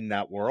in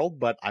that world,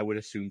 but I would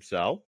assume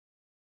so.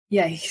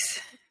 Yikes.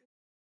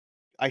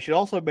 I should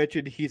also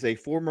mention he's a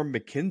former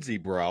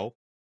McKinsey bro.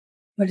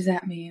 What does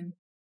that mean?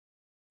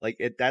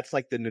 That's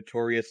like the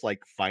notorious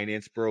like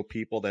finance bro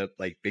people that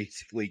like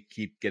basically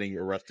keep getting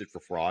arrested for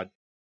fraud.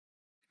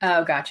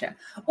 Oh, gotcha.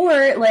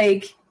 Or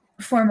like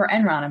former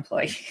Enron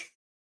employee.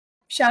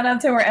 Shout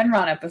out to our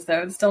Enron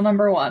episode, still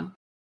number 1.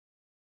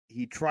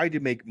 He tried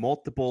to make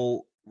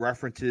multiple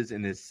references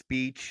in his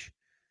speech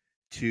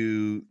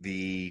to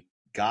the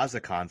Gaza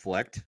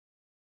conflict,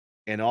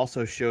 and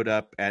also showed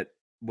up at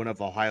one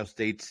of Ohio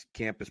State's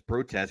campus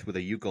protests with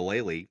a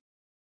ukulele.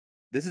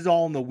 This is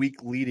all in the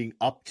week leading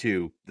up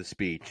to the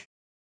speech.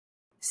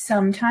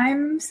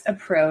 Sometimes a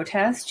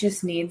protest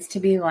just needs to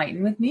be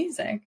lightened with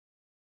music.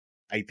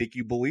 I think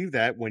you believe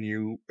that when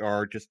you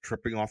are just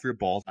tripping off your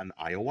balls on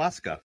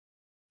ayahuasca.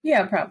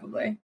 Yeah,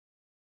 probably.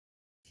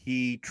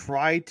 He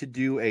tried to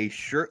do a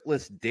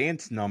shirtless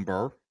dance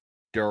number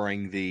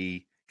during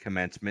the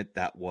commencement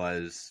that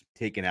was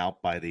taken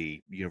out by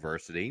the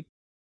university.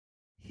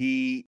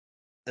 He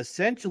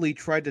essentially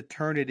tried to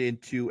turn it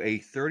into a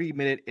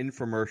 30-minute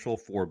infomercial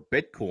for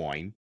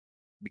Bitcoin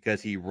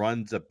because he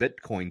runs a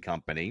Bitcoin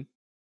company,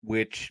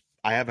 which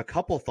I have a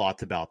couple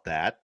thoughts about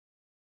that.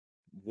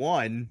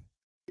 One,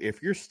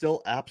 if you're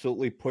still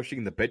absolutely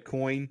pushing the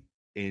Bitcoin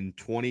in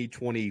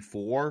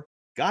 2024,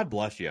 God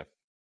bless you.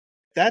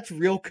 That's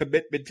real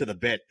commitment to the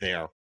bit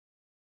there.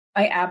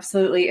 I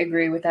absolutely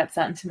agree with that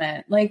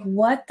sentiment. Like,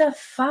 what the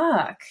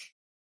fuck?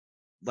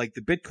 Like,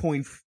 the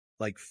Bitcoin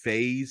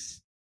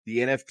phase, the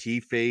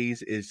NFT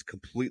phase is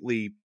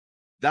completely,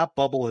 that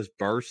bubble has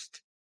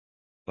burst,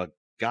 but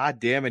god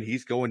damn it,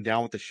 he's going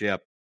down with the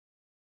ship.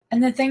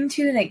 And the thing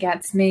too that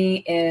gets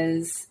me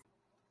is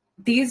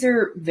these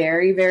are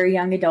very, very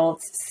young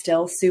adults,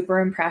 still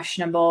super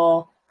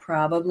impressionable,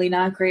 probably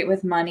not great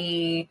with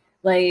money.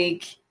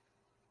 Like,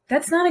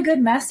 that's not a good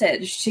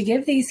message to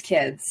give these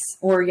kids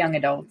or young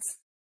adults.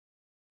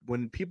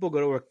 When people go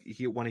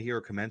to want to hear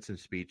a commencement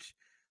speech,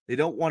 they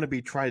don't want to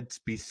be tried to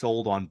be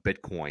sold on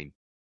Bitcoin.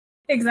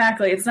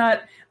 Exactly. It's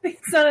not an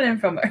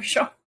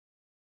infomercial.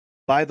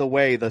 By the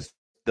way, the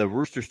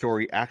Rooster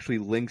story actually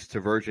links to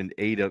version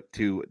 8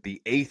 to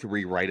the 8th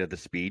rewrite of the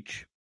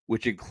speech,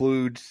 which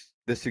includes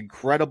this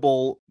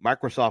incredible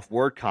Microsoft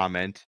Word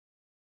comment.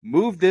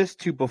 Move this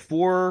to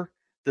before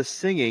the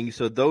singing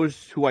so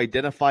those who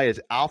identify as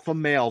alpha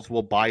males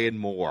will buy in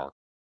more.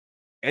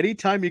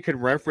 Anytime you can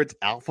reference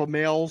alpha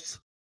males,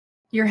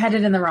 you're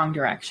headed in the wrong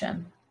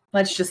direction.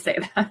 Let's just say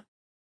that.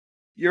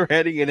 You're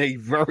heading in a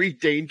very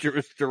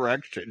dangerous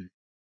direction.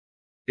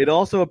 It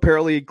also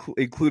apparently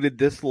included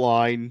this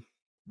line,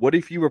 what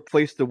if you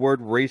replace the word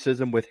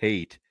racism with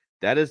hate?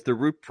 That is the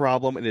root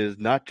problem, and it is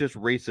not just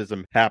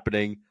racism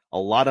happening, a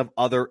lot of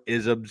other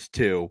isms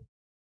too.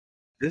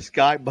 This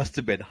guy must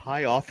have been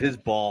high off his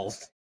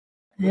balls.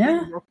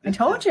 Yeah, I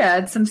told you,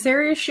 it's some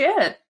serious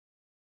shit.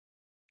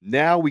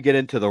 Now we get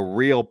into the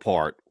real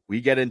part. We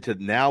get into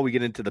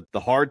the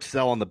hard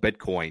sell on the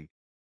Bitcoin.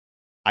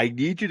 I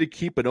need you to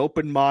keep an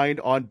open mind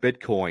on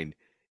Bitcoin.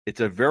 It's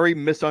a very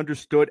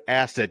misunderstood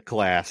asset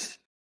class.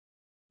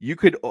 You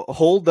could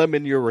hold them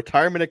in your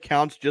retirement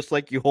accounts just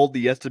like you hold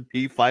the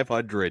S&P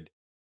 500.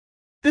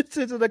 This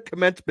isn't a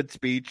commencement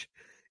speech.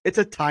 It's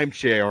a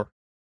timeshare.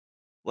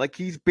 Like,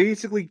 he's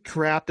basically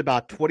trapped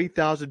about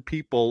 20,000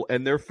 people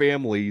and their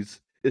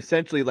families,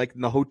 essentially like in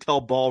the hotel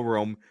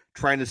ballroom,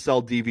 trying to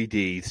sell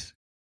DVDs.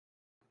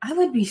 I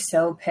would be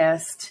so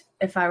pissed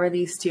if I were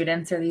these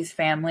students or these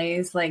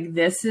families. Like,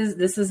 this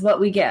is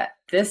what we get.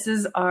 This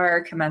is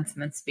our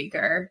commencement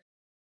speaker.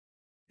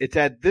 It's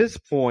at this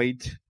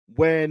point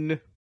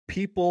when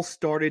people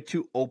started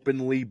to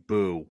openly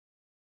boo.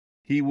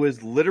 He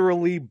was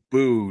literally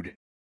booed.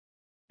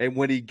 And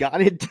when he got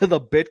into the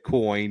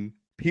Bitcoin,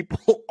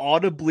 people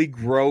audibly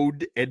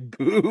groaned and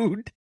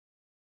booed.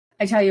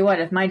 I tell you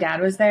what, if my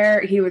dad was there,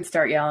 he would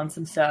start yelling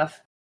some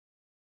stuff.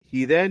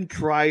 He then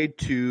tried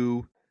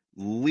to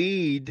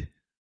lead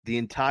the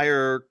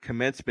entire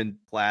commencement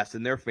class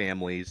and their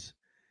families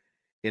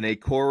in a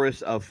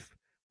chorus of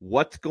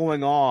What's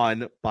Going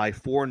On by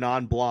 4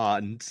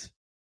 Non-Blondes,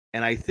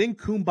 and I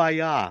think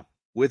Kumbaya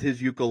with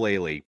his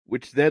ukulele,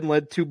 which then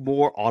led to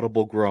more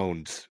audible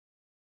groans.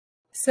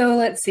 So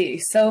let's see.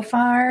 So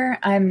far,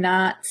 I'm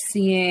not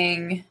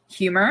seeing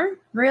humor,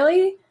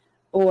 really,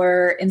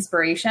 or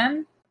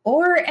inspiration,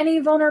 or any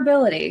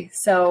vulnerability.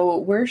 So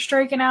we're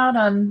striking out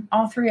on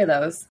all 3 of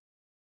those.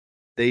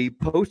 They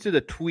posted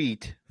a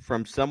tweet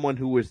from someone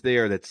who was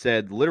there that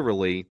said,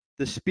 literally,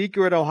 the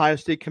speaker at Ohio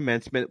State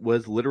commencement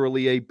was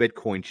literally a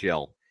Bitcoin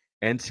shell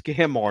and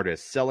scam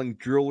artist selling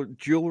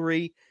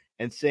jewelry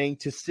and saying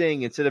to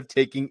sing instead of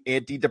taking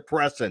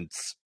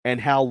antidepressants, and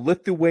how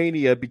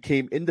Lithuania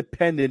became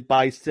independent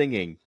by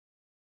singing.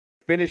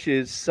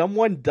 Finishes,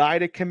 someone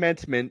died at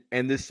commencement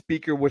and this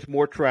speaker was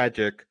more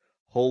tragic.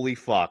 Holy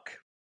fuck.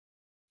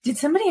 Did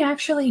somebody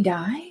actually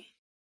die?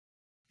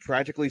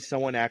 Tragically,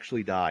 someone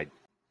actually died.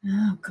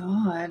 Oh,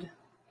 God.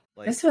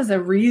 This was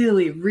a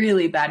really,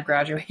 really bad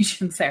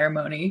graduation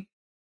ceremony.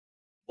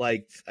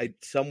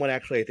 Someone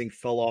actually, I think,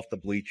 fell off the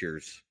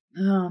bleachers.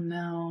 Oh,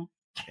 no.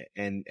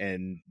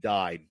 And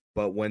died.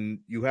 But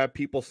when you have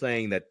people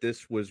saying that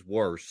this was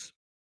worse,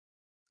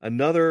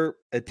 another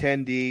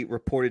attendee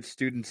reported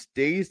students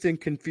dazed and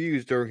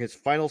confused during his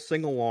final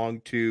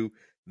sing-along to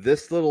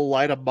This Little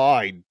Light of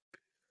Mine,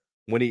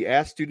 when he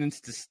asked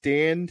students to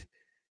stand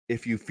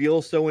if you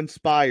feel so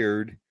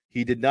inspired,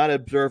 He did not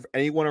observe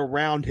anyone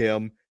around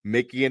him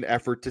making an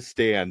effort to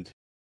stand.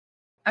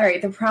 All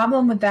right, the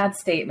problem with that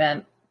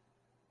statement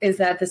is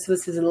that this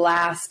was his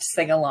last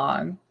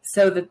sing-along.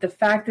 So that the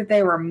fact that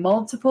there were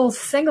multiple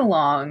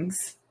sing-alongs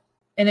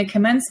in a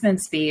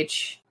commencement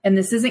speech, and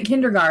this isn't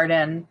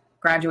kindergarten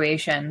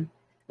graduation,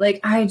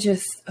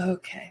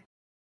 okay.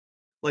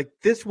 Like,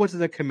 this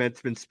wasn't a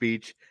commencement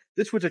speech.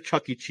 This was a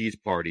Chuck E. Cheese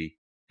party.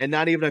 And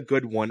not even a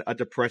good one, a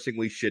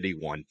depressingly shitty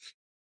one.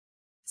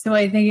 So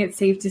I think it's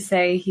safe to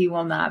say he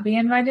will not be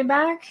invited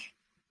back,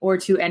 or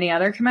to any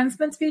other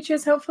commencement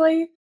speeches,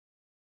 hopefully.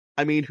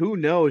 I mean, who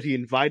knows? He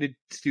invited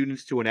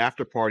students to an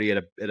after party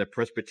at a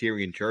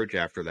Presbyterian church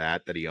after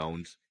that he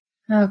owns.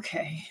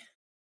 Okay.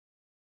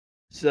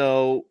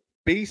 So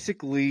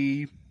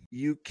basically,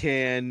 you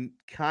can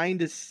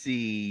kind of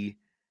see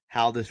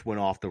how this went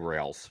off the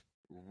rails.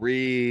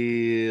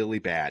 Really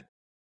bad.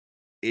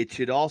 It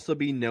should also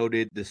be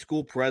noted the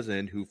school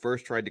president, who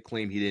first tried to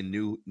claim he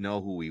didn't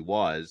know who he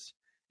was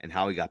and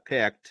how he got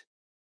picked,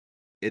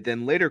 it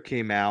then later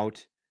came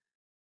out,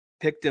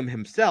 picked him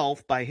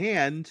himself by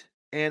hand,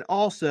 and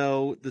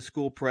also the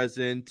school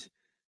president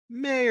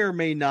may or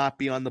may not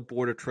be on the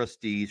board of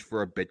trustees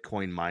for a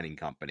Bitcoin mining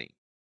company.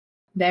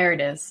 There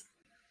it is.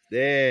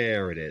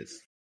 There it is.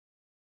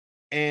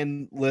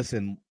 And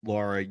listen,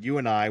 Laura, you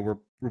and I, we're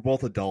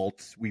both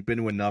adults. We've been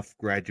to enough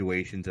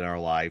graduations in our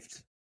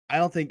lives. I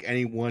don't think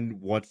anyone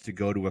wants to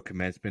go to a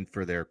commencement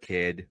for their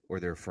kid or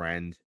their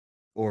friend,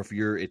 or if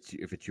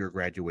it's your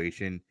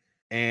graduation,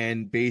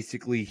 and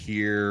basically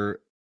hear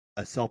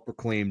a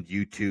self-proclaimed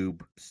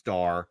YouTube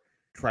star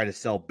try to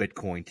sell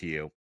Bitcoin to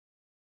you.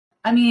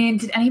 I mean,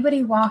 did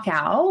anybody walk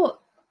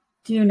out?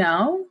 Do you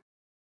know?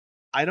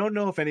 I don't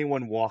know if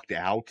anyone walked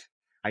out.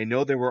 I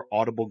know there were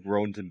audible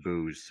groans and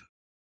boos.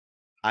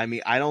 I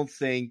mean, I don't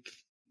think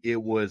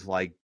it was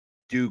like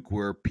Duke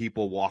where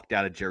people walked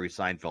out of Jerry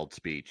Seinfeld's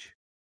speech.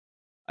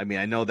 I mean,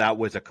 I know that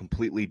was a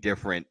completely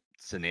different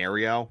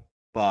scenario,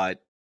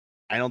 but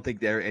I don't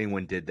think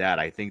anyone did that.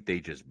 I think they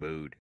just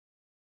booed.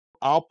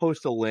 I'll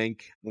post a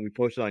link when we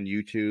post it on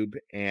YouTube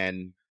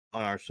and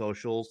on our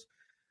socials.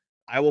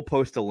 I will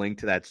post a link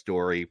to that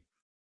story.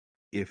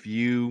 If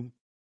you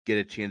get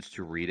a chance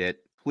to read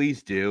it,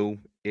 please do.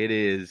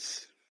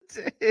 It's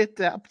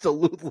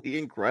absolutely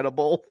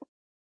incredible.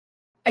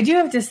 I do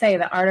have to say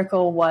the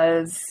article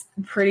was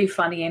pretty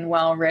funny and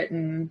well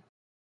written.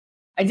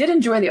 I did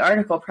enjoy the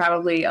article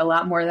probably a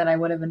lot more than I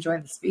would have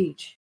enjoyed the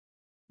speech.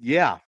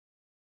 Yeah.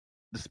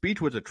 The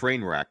speech was a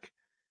train wreck,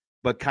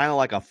 but kind of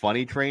like a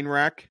funny train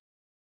wreck.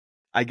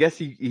 I guess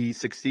he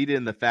succeeded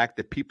in the fact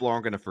that people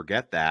aren't going to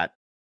forget that.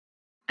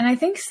 And I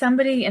think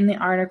somebody in the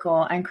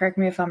article, and correct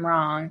me if I'm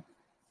wrong,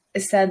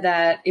 said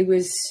that it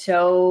was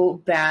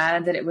so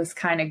bad that it was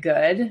kind of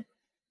good.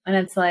 And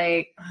it's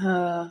like,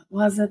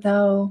 was it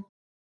though?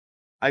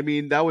 I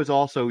mean, that was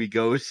also, he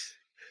goes,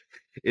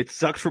 it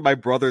sucks for my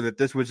brother that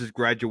this was his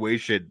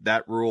graduation.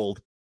 That ruled.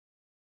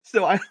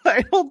 So I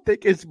don't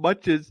think as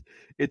much as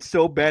it's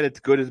so bad it's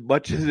good, as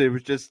much as it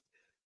was just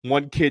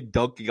one kid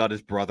dunking on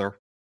his brother.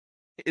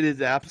 It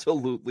is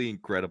absolutely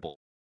incredible.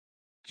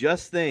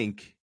 Just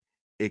think,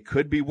 it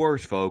could be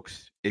worse,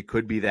 folks. It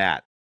could be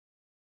that.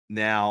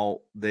 Now,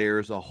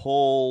 there's a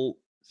whole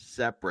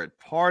separate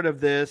part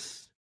of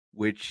this,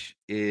 which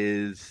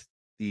is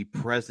the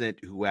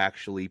president who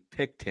actually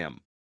picked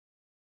him.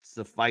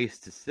 Suffice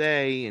to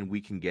say, and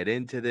we can get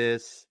into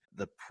this,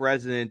 the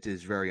president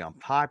is very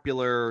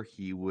unpopular.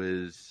 He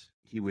was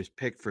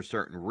picked for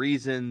certain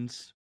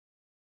reasons.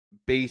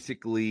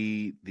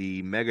 Basically,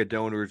 the mega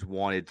donors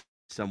wanted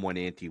someone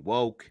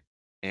anti-woke,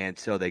 and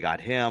so they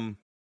got him.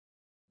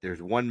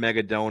 There's one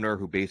mega donor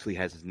who basically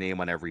has his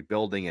name on every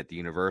building at the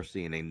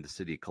university and in the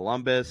city of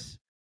Columbus.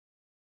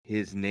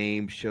 His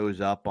name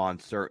shows up on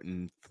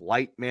certain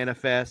flight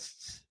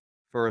manifests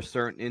for a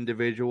certain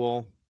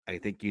individual. I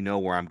think you know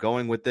where I'm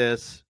going with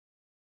this.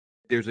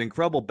 There's an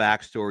incredible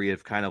backstory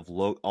of kind of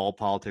all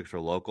politics are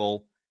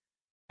local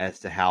as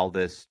to how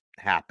this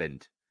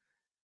happened,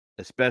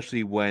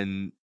 especially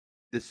when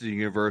this is a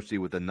university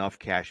with enough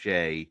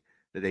cachet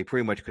that they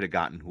pretty much could have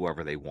gotten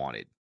whoever they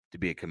wanted to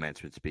be a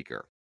commencement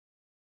speaker.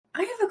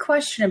 I have a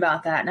question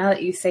about that now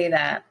that you say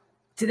that.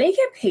 Do they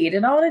get paid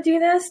at all to do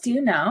this? Do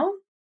you know?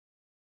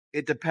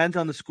 It depends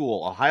on the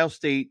school. Ohio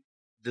State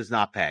does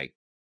not pay.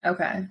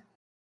 Okay.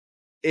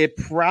 It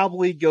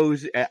probably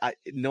goes,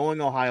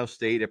 knowing Ohio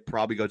State, it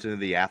probably goes into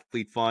the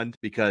athlete fund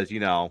because,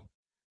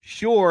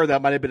 sure,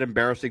 that might have been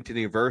embarrassing to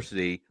the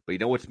university, but you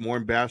know what's more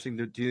embarrassing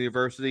to the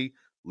university?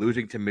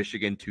 Losing to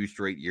Michigan 2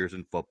 straight years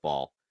in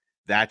football.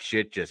 That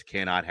shit just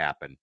cannot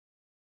happen.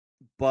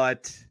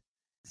 But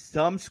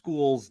some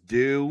schools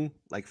do.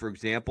 Like, for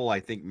example,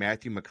 I think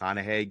Matthew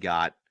McConaughey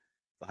got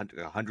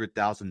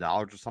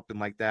 $100,000 or something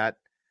like that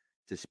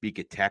to speak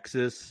at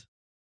Texas.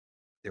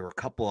 There were a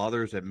couple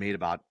others that made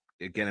about,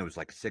 again, it was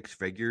like 6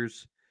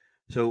 figures.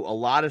 So a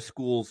lot of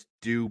schools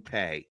do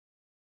pay.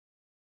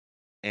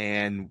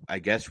 And I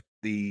guess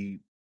the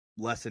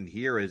lesson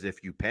here is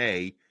if you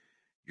pay,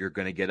 you're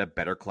going to get a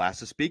better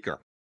class of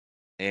speaker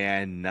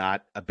and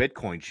not a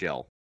Bitcoin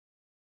shill.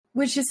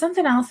 Which is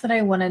something else that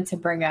I wanted to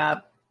bring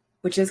up,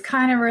 which is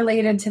kind of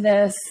related to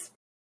this.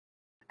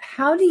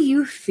 How do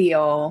you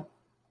feel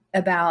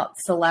about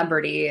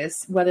celebrities,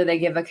 whether they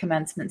give a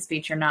commencement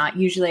speech or not?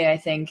 Usually I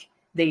think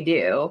they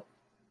do,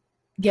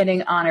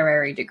 getting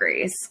honorary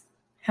degrees.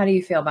 How do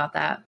you feel about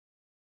that?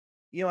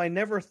 I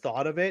never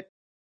thought of it.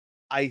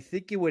 I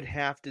think it would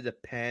have to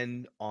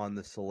depend on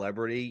the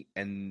celebrity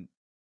and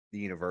the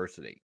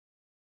university.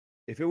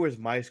 If it was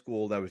my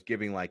school that was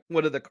giving, like,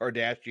 one of the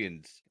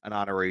Kardashians an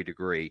honorary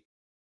degree,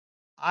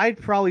 I'd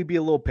probably be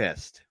a little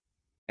pissed.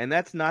 And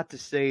that's not to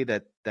say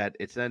that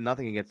it's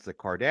nothing against the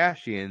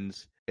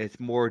Kardashians. It's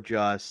more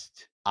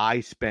just I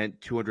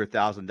spent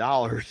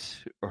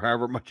 $200,000 or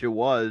however much it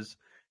was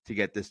to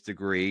get this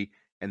degree,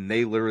 and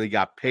they literally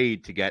got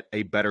paid to get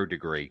a better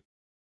degree.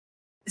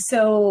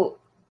 So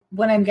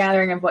what I'm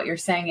gathering of what you're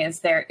saying is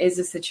there is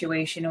a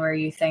situation where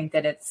you think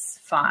that it's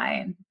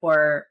fine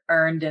or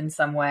earned in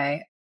some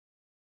way.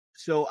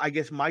 So I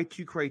guess my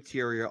two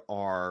criteria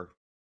are,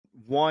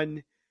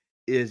 one,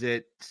 is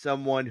it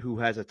someone who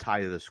has a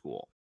tie to the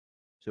school?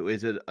 So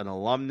is it an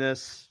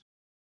alumnus?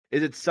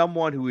 Is it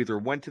someone who either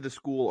went to the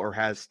school or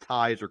has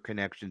ties or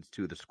connections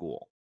to the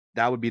school?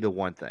 That would be the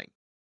one thing.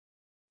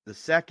 The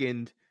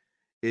second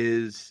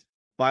is,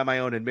 by my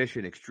own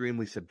admission,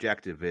 extremely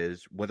subjective,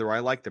 is whether I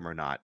like them or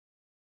not.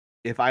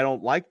 If I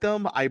don't like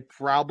them, I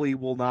probably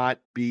will not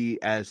be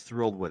as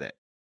thrilled with it.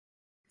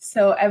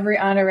 So every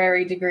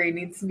honorary degree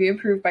needs to be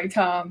approved by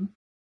Tom.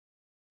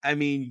 I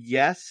mean,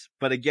 yes,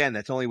 but again,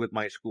 that's only with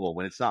my school.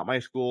 When it's not my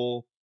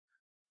school,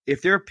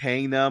 if they're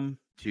paying them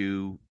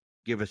to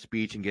give a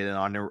speech and get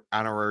an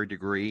honorary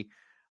degree,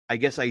 I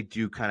guess I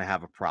do kind of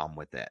have a problem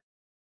with it.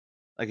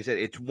 Like I said,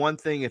 it's one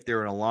thing if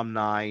they're an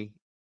alumni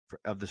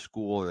of the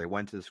school or they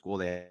went to the school,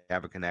 they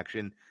have a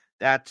connection.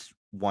 That's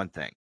one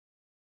thing.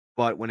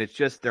 But when it's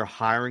just they're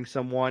hiring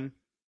someone,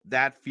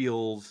 that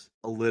feels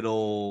a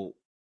little,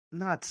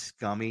 not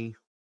scummy,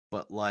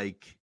 but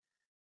like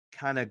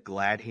kind of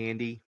glad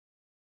handy.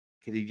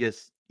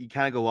 Because you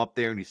kind of go up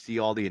there and you see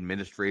all the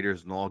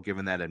administrators and all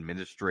giving that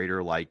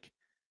administrator like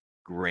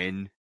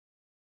grin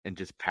and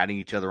just patting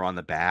each other on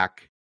the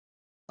back.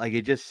 Like,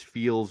 it just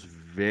feels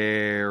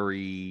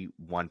very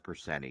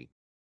 1%-y.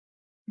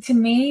 To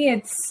me,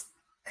 it's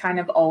kind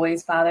of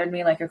always bothered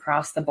me, like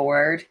across the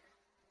board.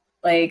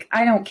 Like,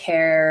 I don't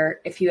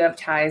care if you have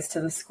ties to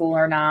the school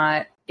or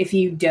not. If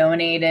you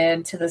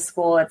donated to the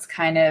school, it's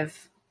kind of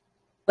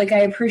like, I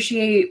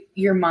appreciate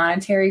your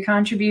monetary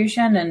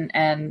contribution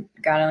and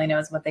God only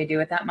knows what they do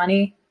with that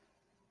money.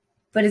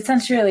 But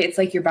essentially, it's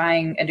like you're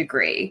buying a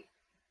degree.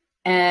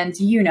 And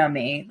you know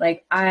me,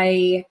 like,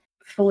 I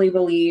fully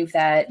believe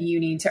that you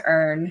need to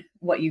earn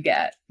what you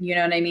get. You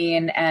know what I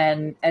mean?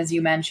 And as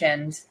you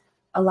mentioned,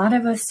 a lot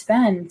of us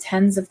spend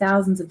tens of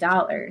thousands of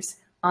dollars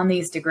on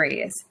these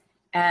degrees.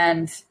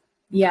 And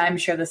yeah, I'm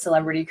sure the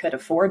celebrity could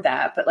afford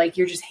that, but like,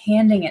 you're just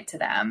handing it to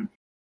them.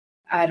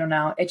 I don't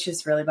know. It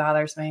just really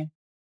bothers me.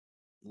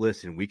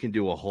 Listen, we can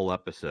do a whole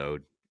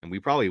episode, and we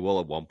probably will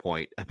at one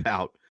point,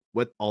 about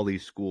what all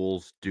these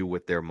schools do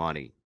with their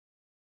money.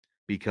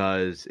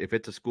 Because if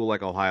it's a school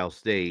like Ohio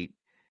State,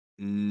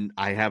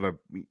 I have a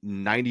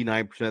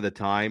 99% of the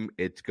time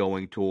it's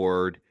going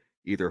toward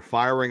either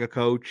firing a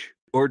coach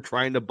or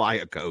trying to buy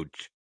a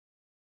coach,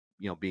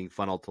 being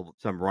funneled to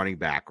some running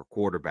back or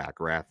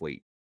quarterback or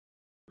athlete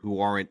who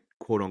aren't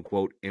quote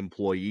unquote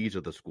employees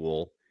of the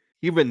school,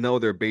 even though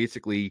they're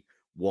basically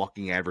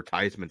walking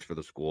advertisements for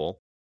the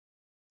school.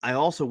 I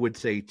also would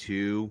say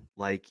too,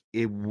 like,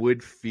 it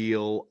would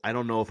feel, I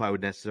don't know if I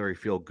would necessarily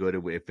feel good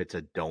if it's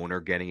a donor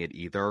getting it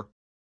either.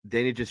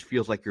 Then it just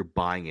feels like you're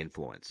buying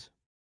influence.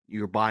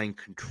 You're buying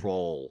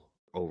control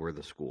over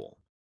the school.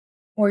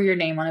 Or your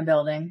name on a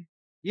building.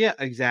 Yeah,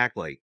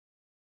 exactly.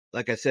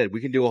 Like I said,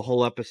 we can do a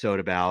whole episode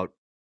about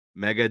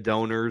mega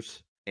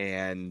donors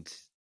and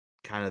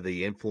kind of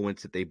the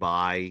influence that they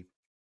buy.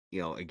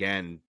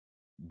 Again,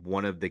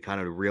 one of the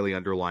kind of really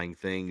underlying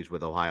things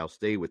with Ohio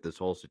State with this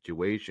whole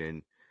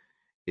situation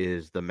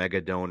is the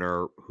mega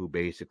donor who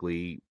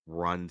basically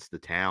runs the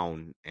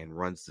town and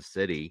runs the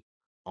city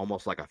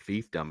almost like a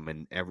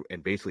fiefdom,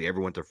 and basically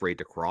everyone's afraid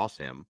to cross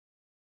him.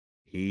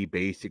 He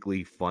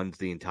basically funds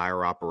the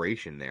entire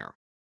operation there.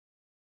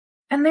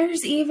 And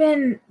there's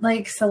even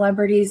like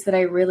celebrities that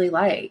I really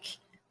like.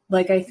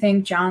 Like, I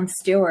think Jon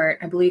Stewart,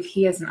 I believe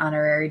he has an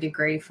honorary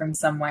degree from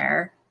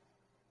somewhere.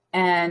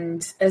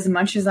 And as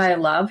much as I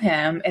love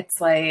him, it's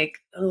like,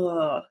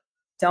 ugh,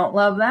 don't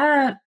love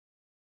that.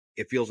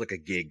 It feels like a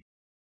gig.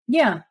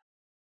 Yeah.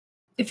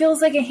 It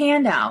feels like a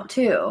handout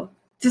too,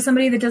 to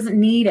somebody that doesn't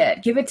need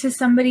it. Give it to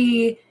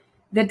somebody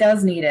that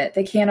does need it.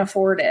 They can't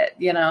afford it,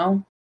 you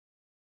know?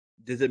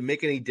 Does it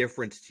make any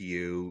difference to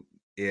you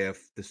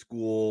if the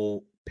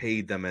school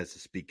paid them as a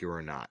speaker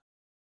or not?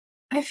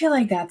 I feel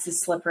like that's a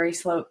slippery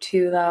slope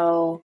too,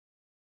 though.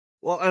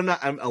 Well,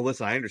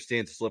 listen, I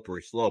understand it's a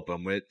slippery slope.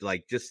 I'm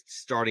like just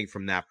starting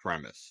from that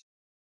premise.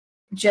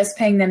 Just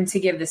paying them to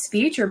give the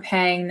speech, or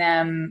paying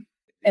them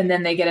and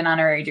then they get an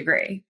honorary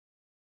degree?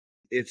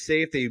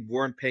 Say if they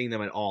weren't paying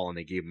them at all and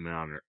they gave them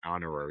an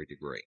honorary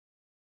degree.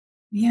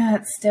 Yeah,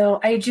 it's still,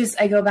 I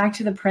go back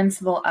to the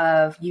principle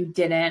of you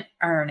didn't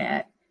earn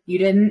it. You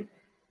didn't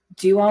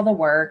do all the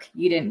work.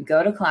 You didn't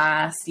go to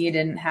class. You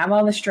didn't have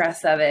all the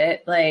stress of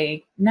it.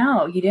 Like,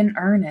 no, you didn't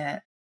earn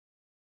it.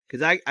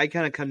 Because I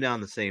kind of come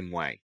down the same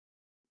way.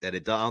 That I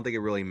don't think it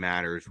really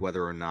matters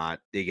whether or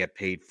not they get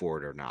paid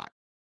for it or not.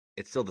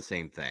 It's still the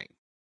same thing.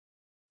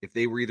 If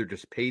they were either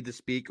just paid to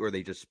speak or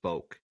they just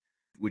spoke,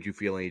 would you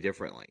feel any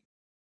differently?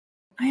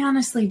 I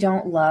honestly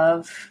don't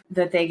love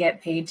that they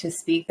get paid to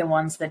speak, the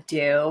ones that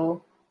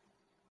do.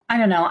 I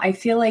don't know. I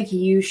feel like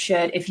you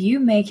should, if you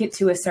make it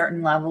to a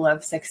certain level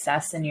of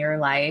success in your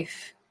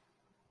life,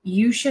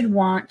 you should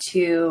want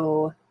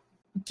to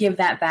give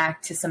that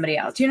back to somebody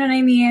else. You know what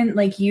I mean?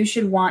 Like, you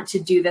should want to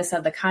do this out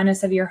of the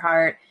kindness of your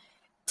heart,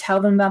 tell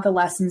them about the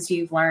lessons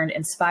you've learned,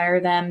 inspire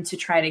them to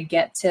try to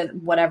get to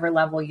whatever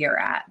level you're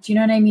at. Do you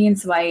know what I mean?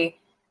 So I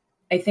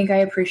think I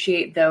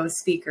appreciate those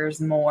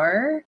speakers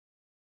more.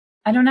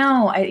 I don't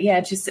know.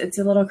 It's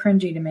a little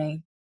cringy to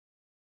me.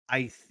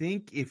 I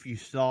think if you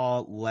saw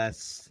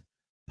less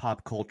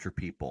pop culture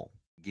people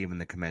giving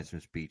the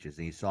commencement speeches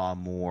and you saw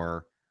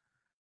more,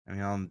 I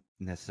mean, I don't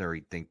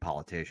necessarily think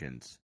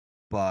politicians,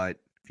 but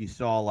if you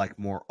saw like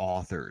more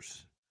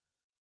authors,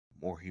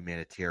 more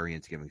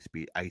humanitarians giving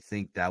speech, I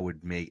think I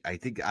would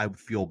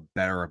feel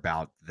better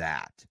about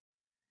that.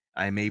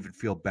 I may even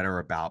feel better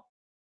about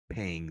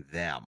paying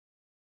them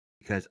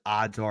because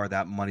odds are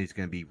that money's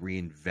going to be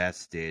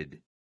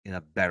reinvested in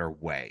a better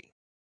way.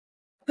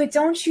 But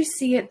don't you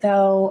see it,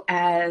 though,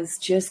 as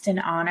just an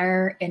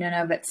honor in and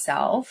of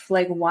itself?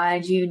 Like, why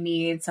do you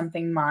need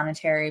something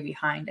monetary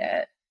behind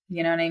it?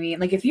 You know what I mean?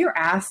 Like, if you're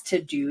asked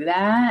to do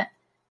that,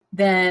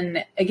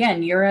 then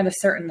again, you're at a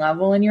certain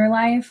level in your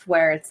life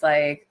where it's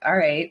like, all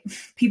right,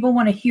 people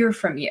want to hear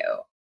from you.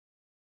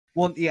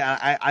 Well,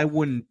 yeah, I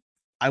wouldn't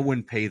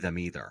pay them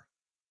either.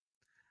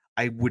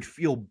 I would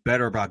feel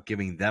better about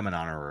giving them an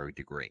honorary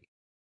degree.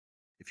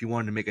 If you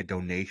wanted to make a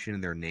donation in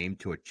their name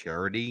to a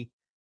charity,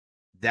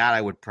 that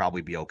I would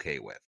probably be okay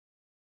with.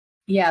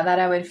 Yeah, that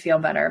I would feel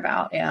better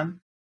about. Yeah.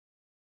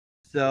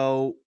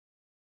 So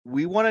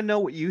we want to know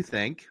what you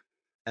think.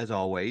 As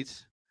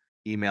always,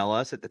 email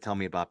us at the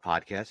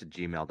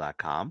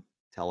tellmeaboutpodcast@gmail.com.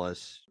 Tell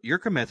us your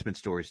commencement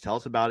stories. Tell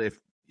us about if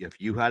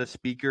you had a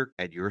speaker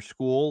at your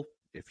school,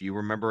 if you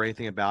remember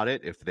anything about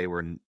it, if they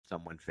were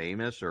someone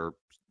famous or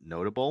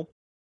notable.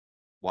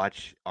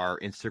 Watch our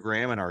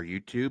Instagram and our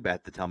YouTube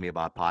at the Tell Me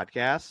About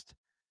Podcast.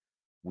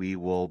 We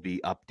will be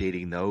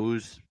updating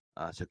those,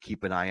 so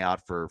keep an eye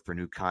out for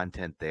new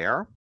content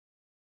there.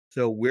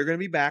 So we're going to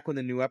be back with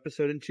a new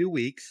episode in 2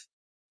 weeks,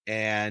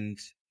 and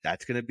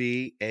that's going to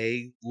be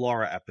a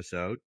Laura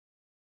episode.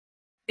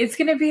 It's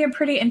going to be a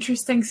pretty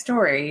interesting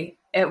story.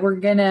 We're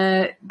going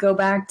to go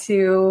back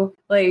to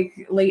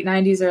like late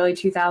 90s, early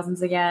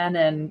 2000s again,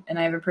 and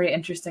I have a pretty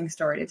interesting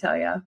story to tell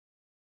you.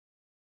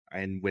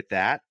 And with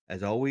that,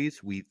 as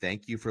always, we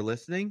thank you for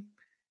listening,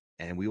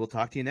 and we will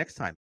talk to you next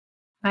time.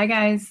 Bye,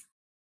 guys.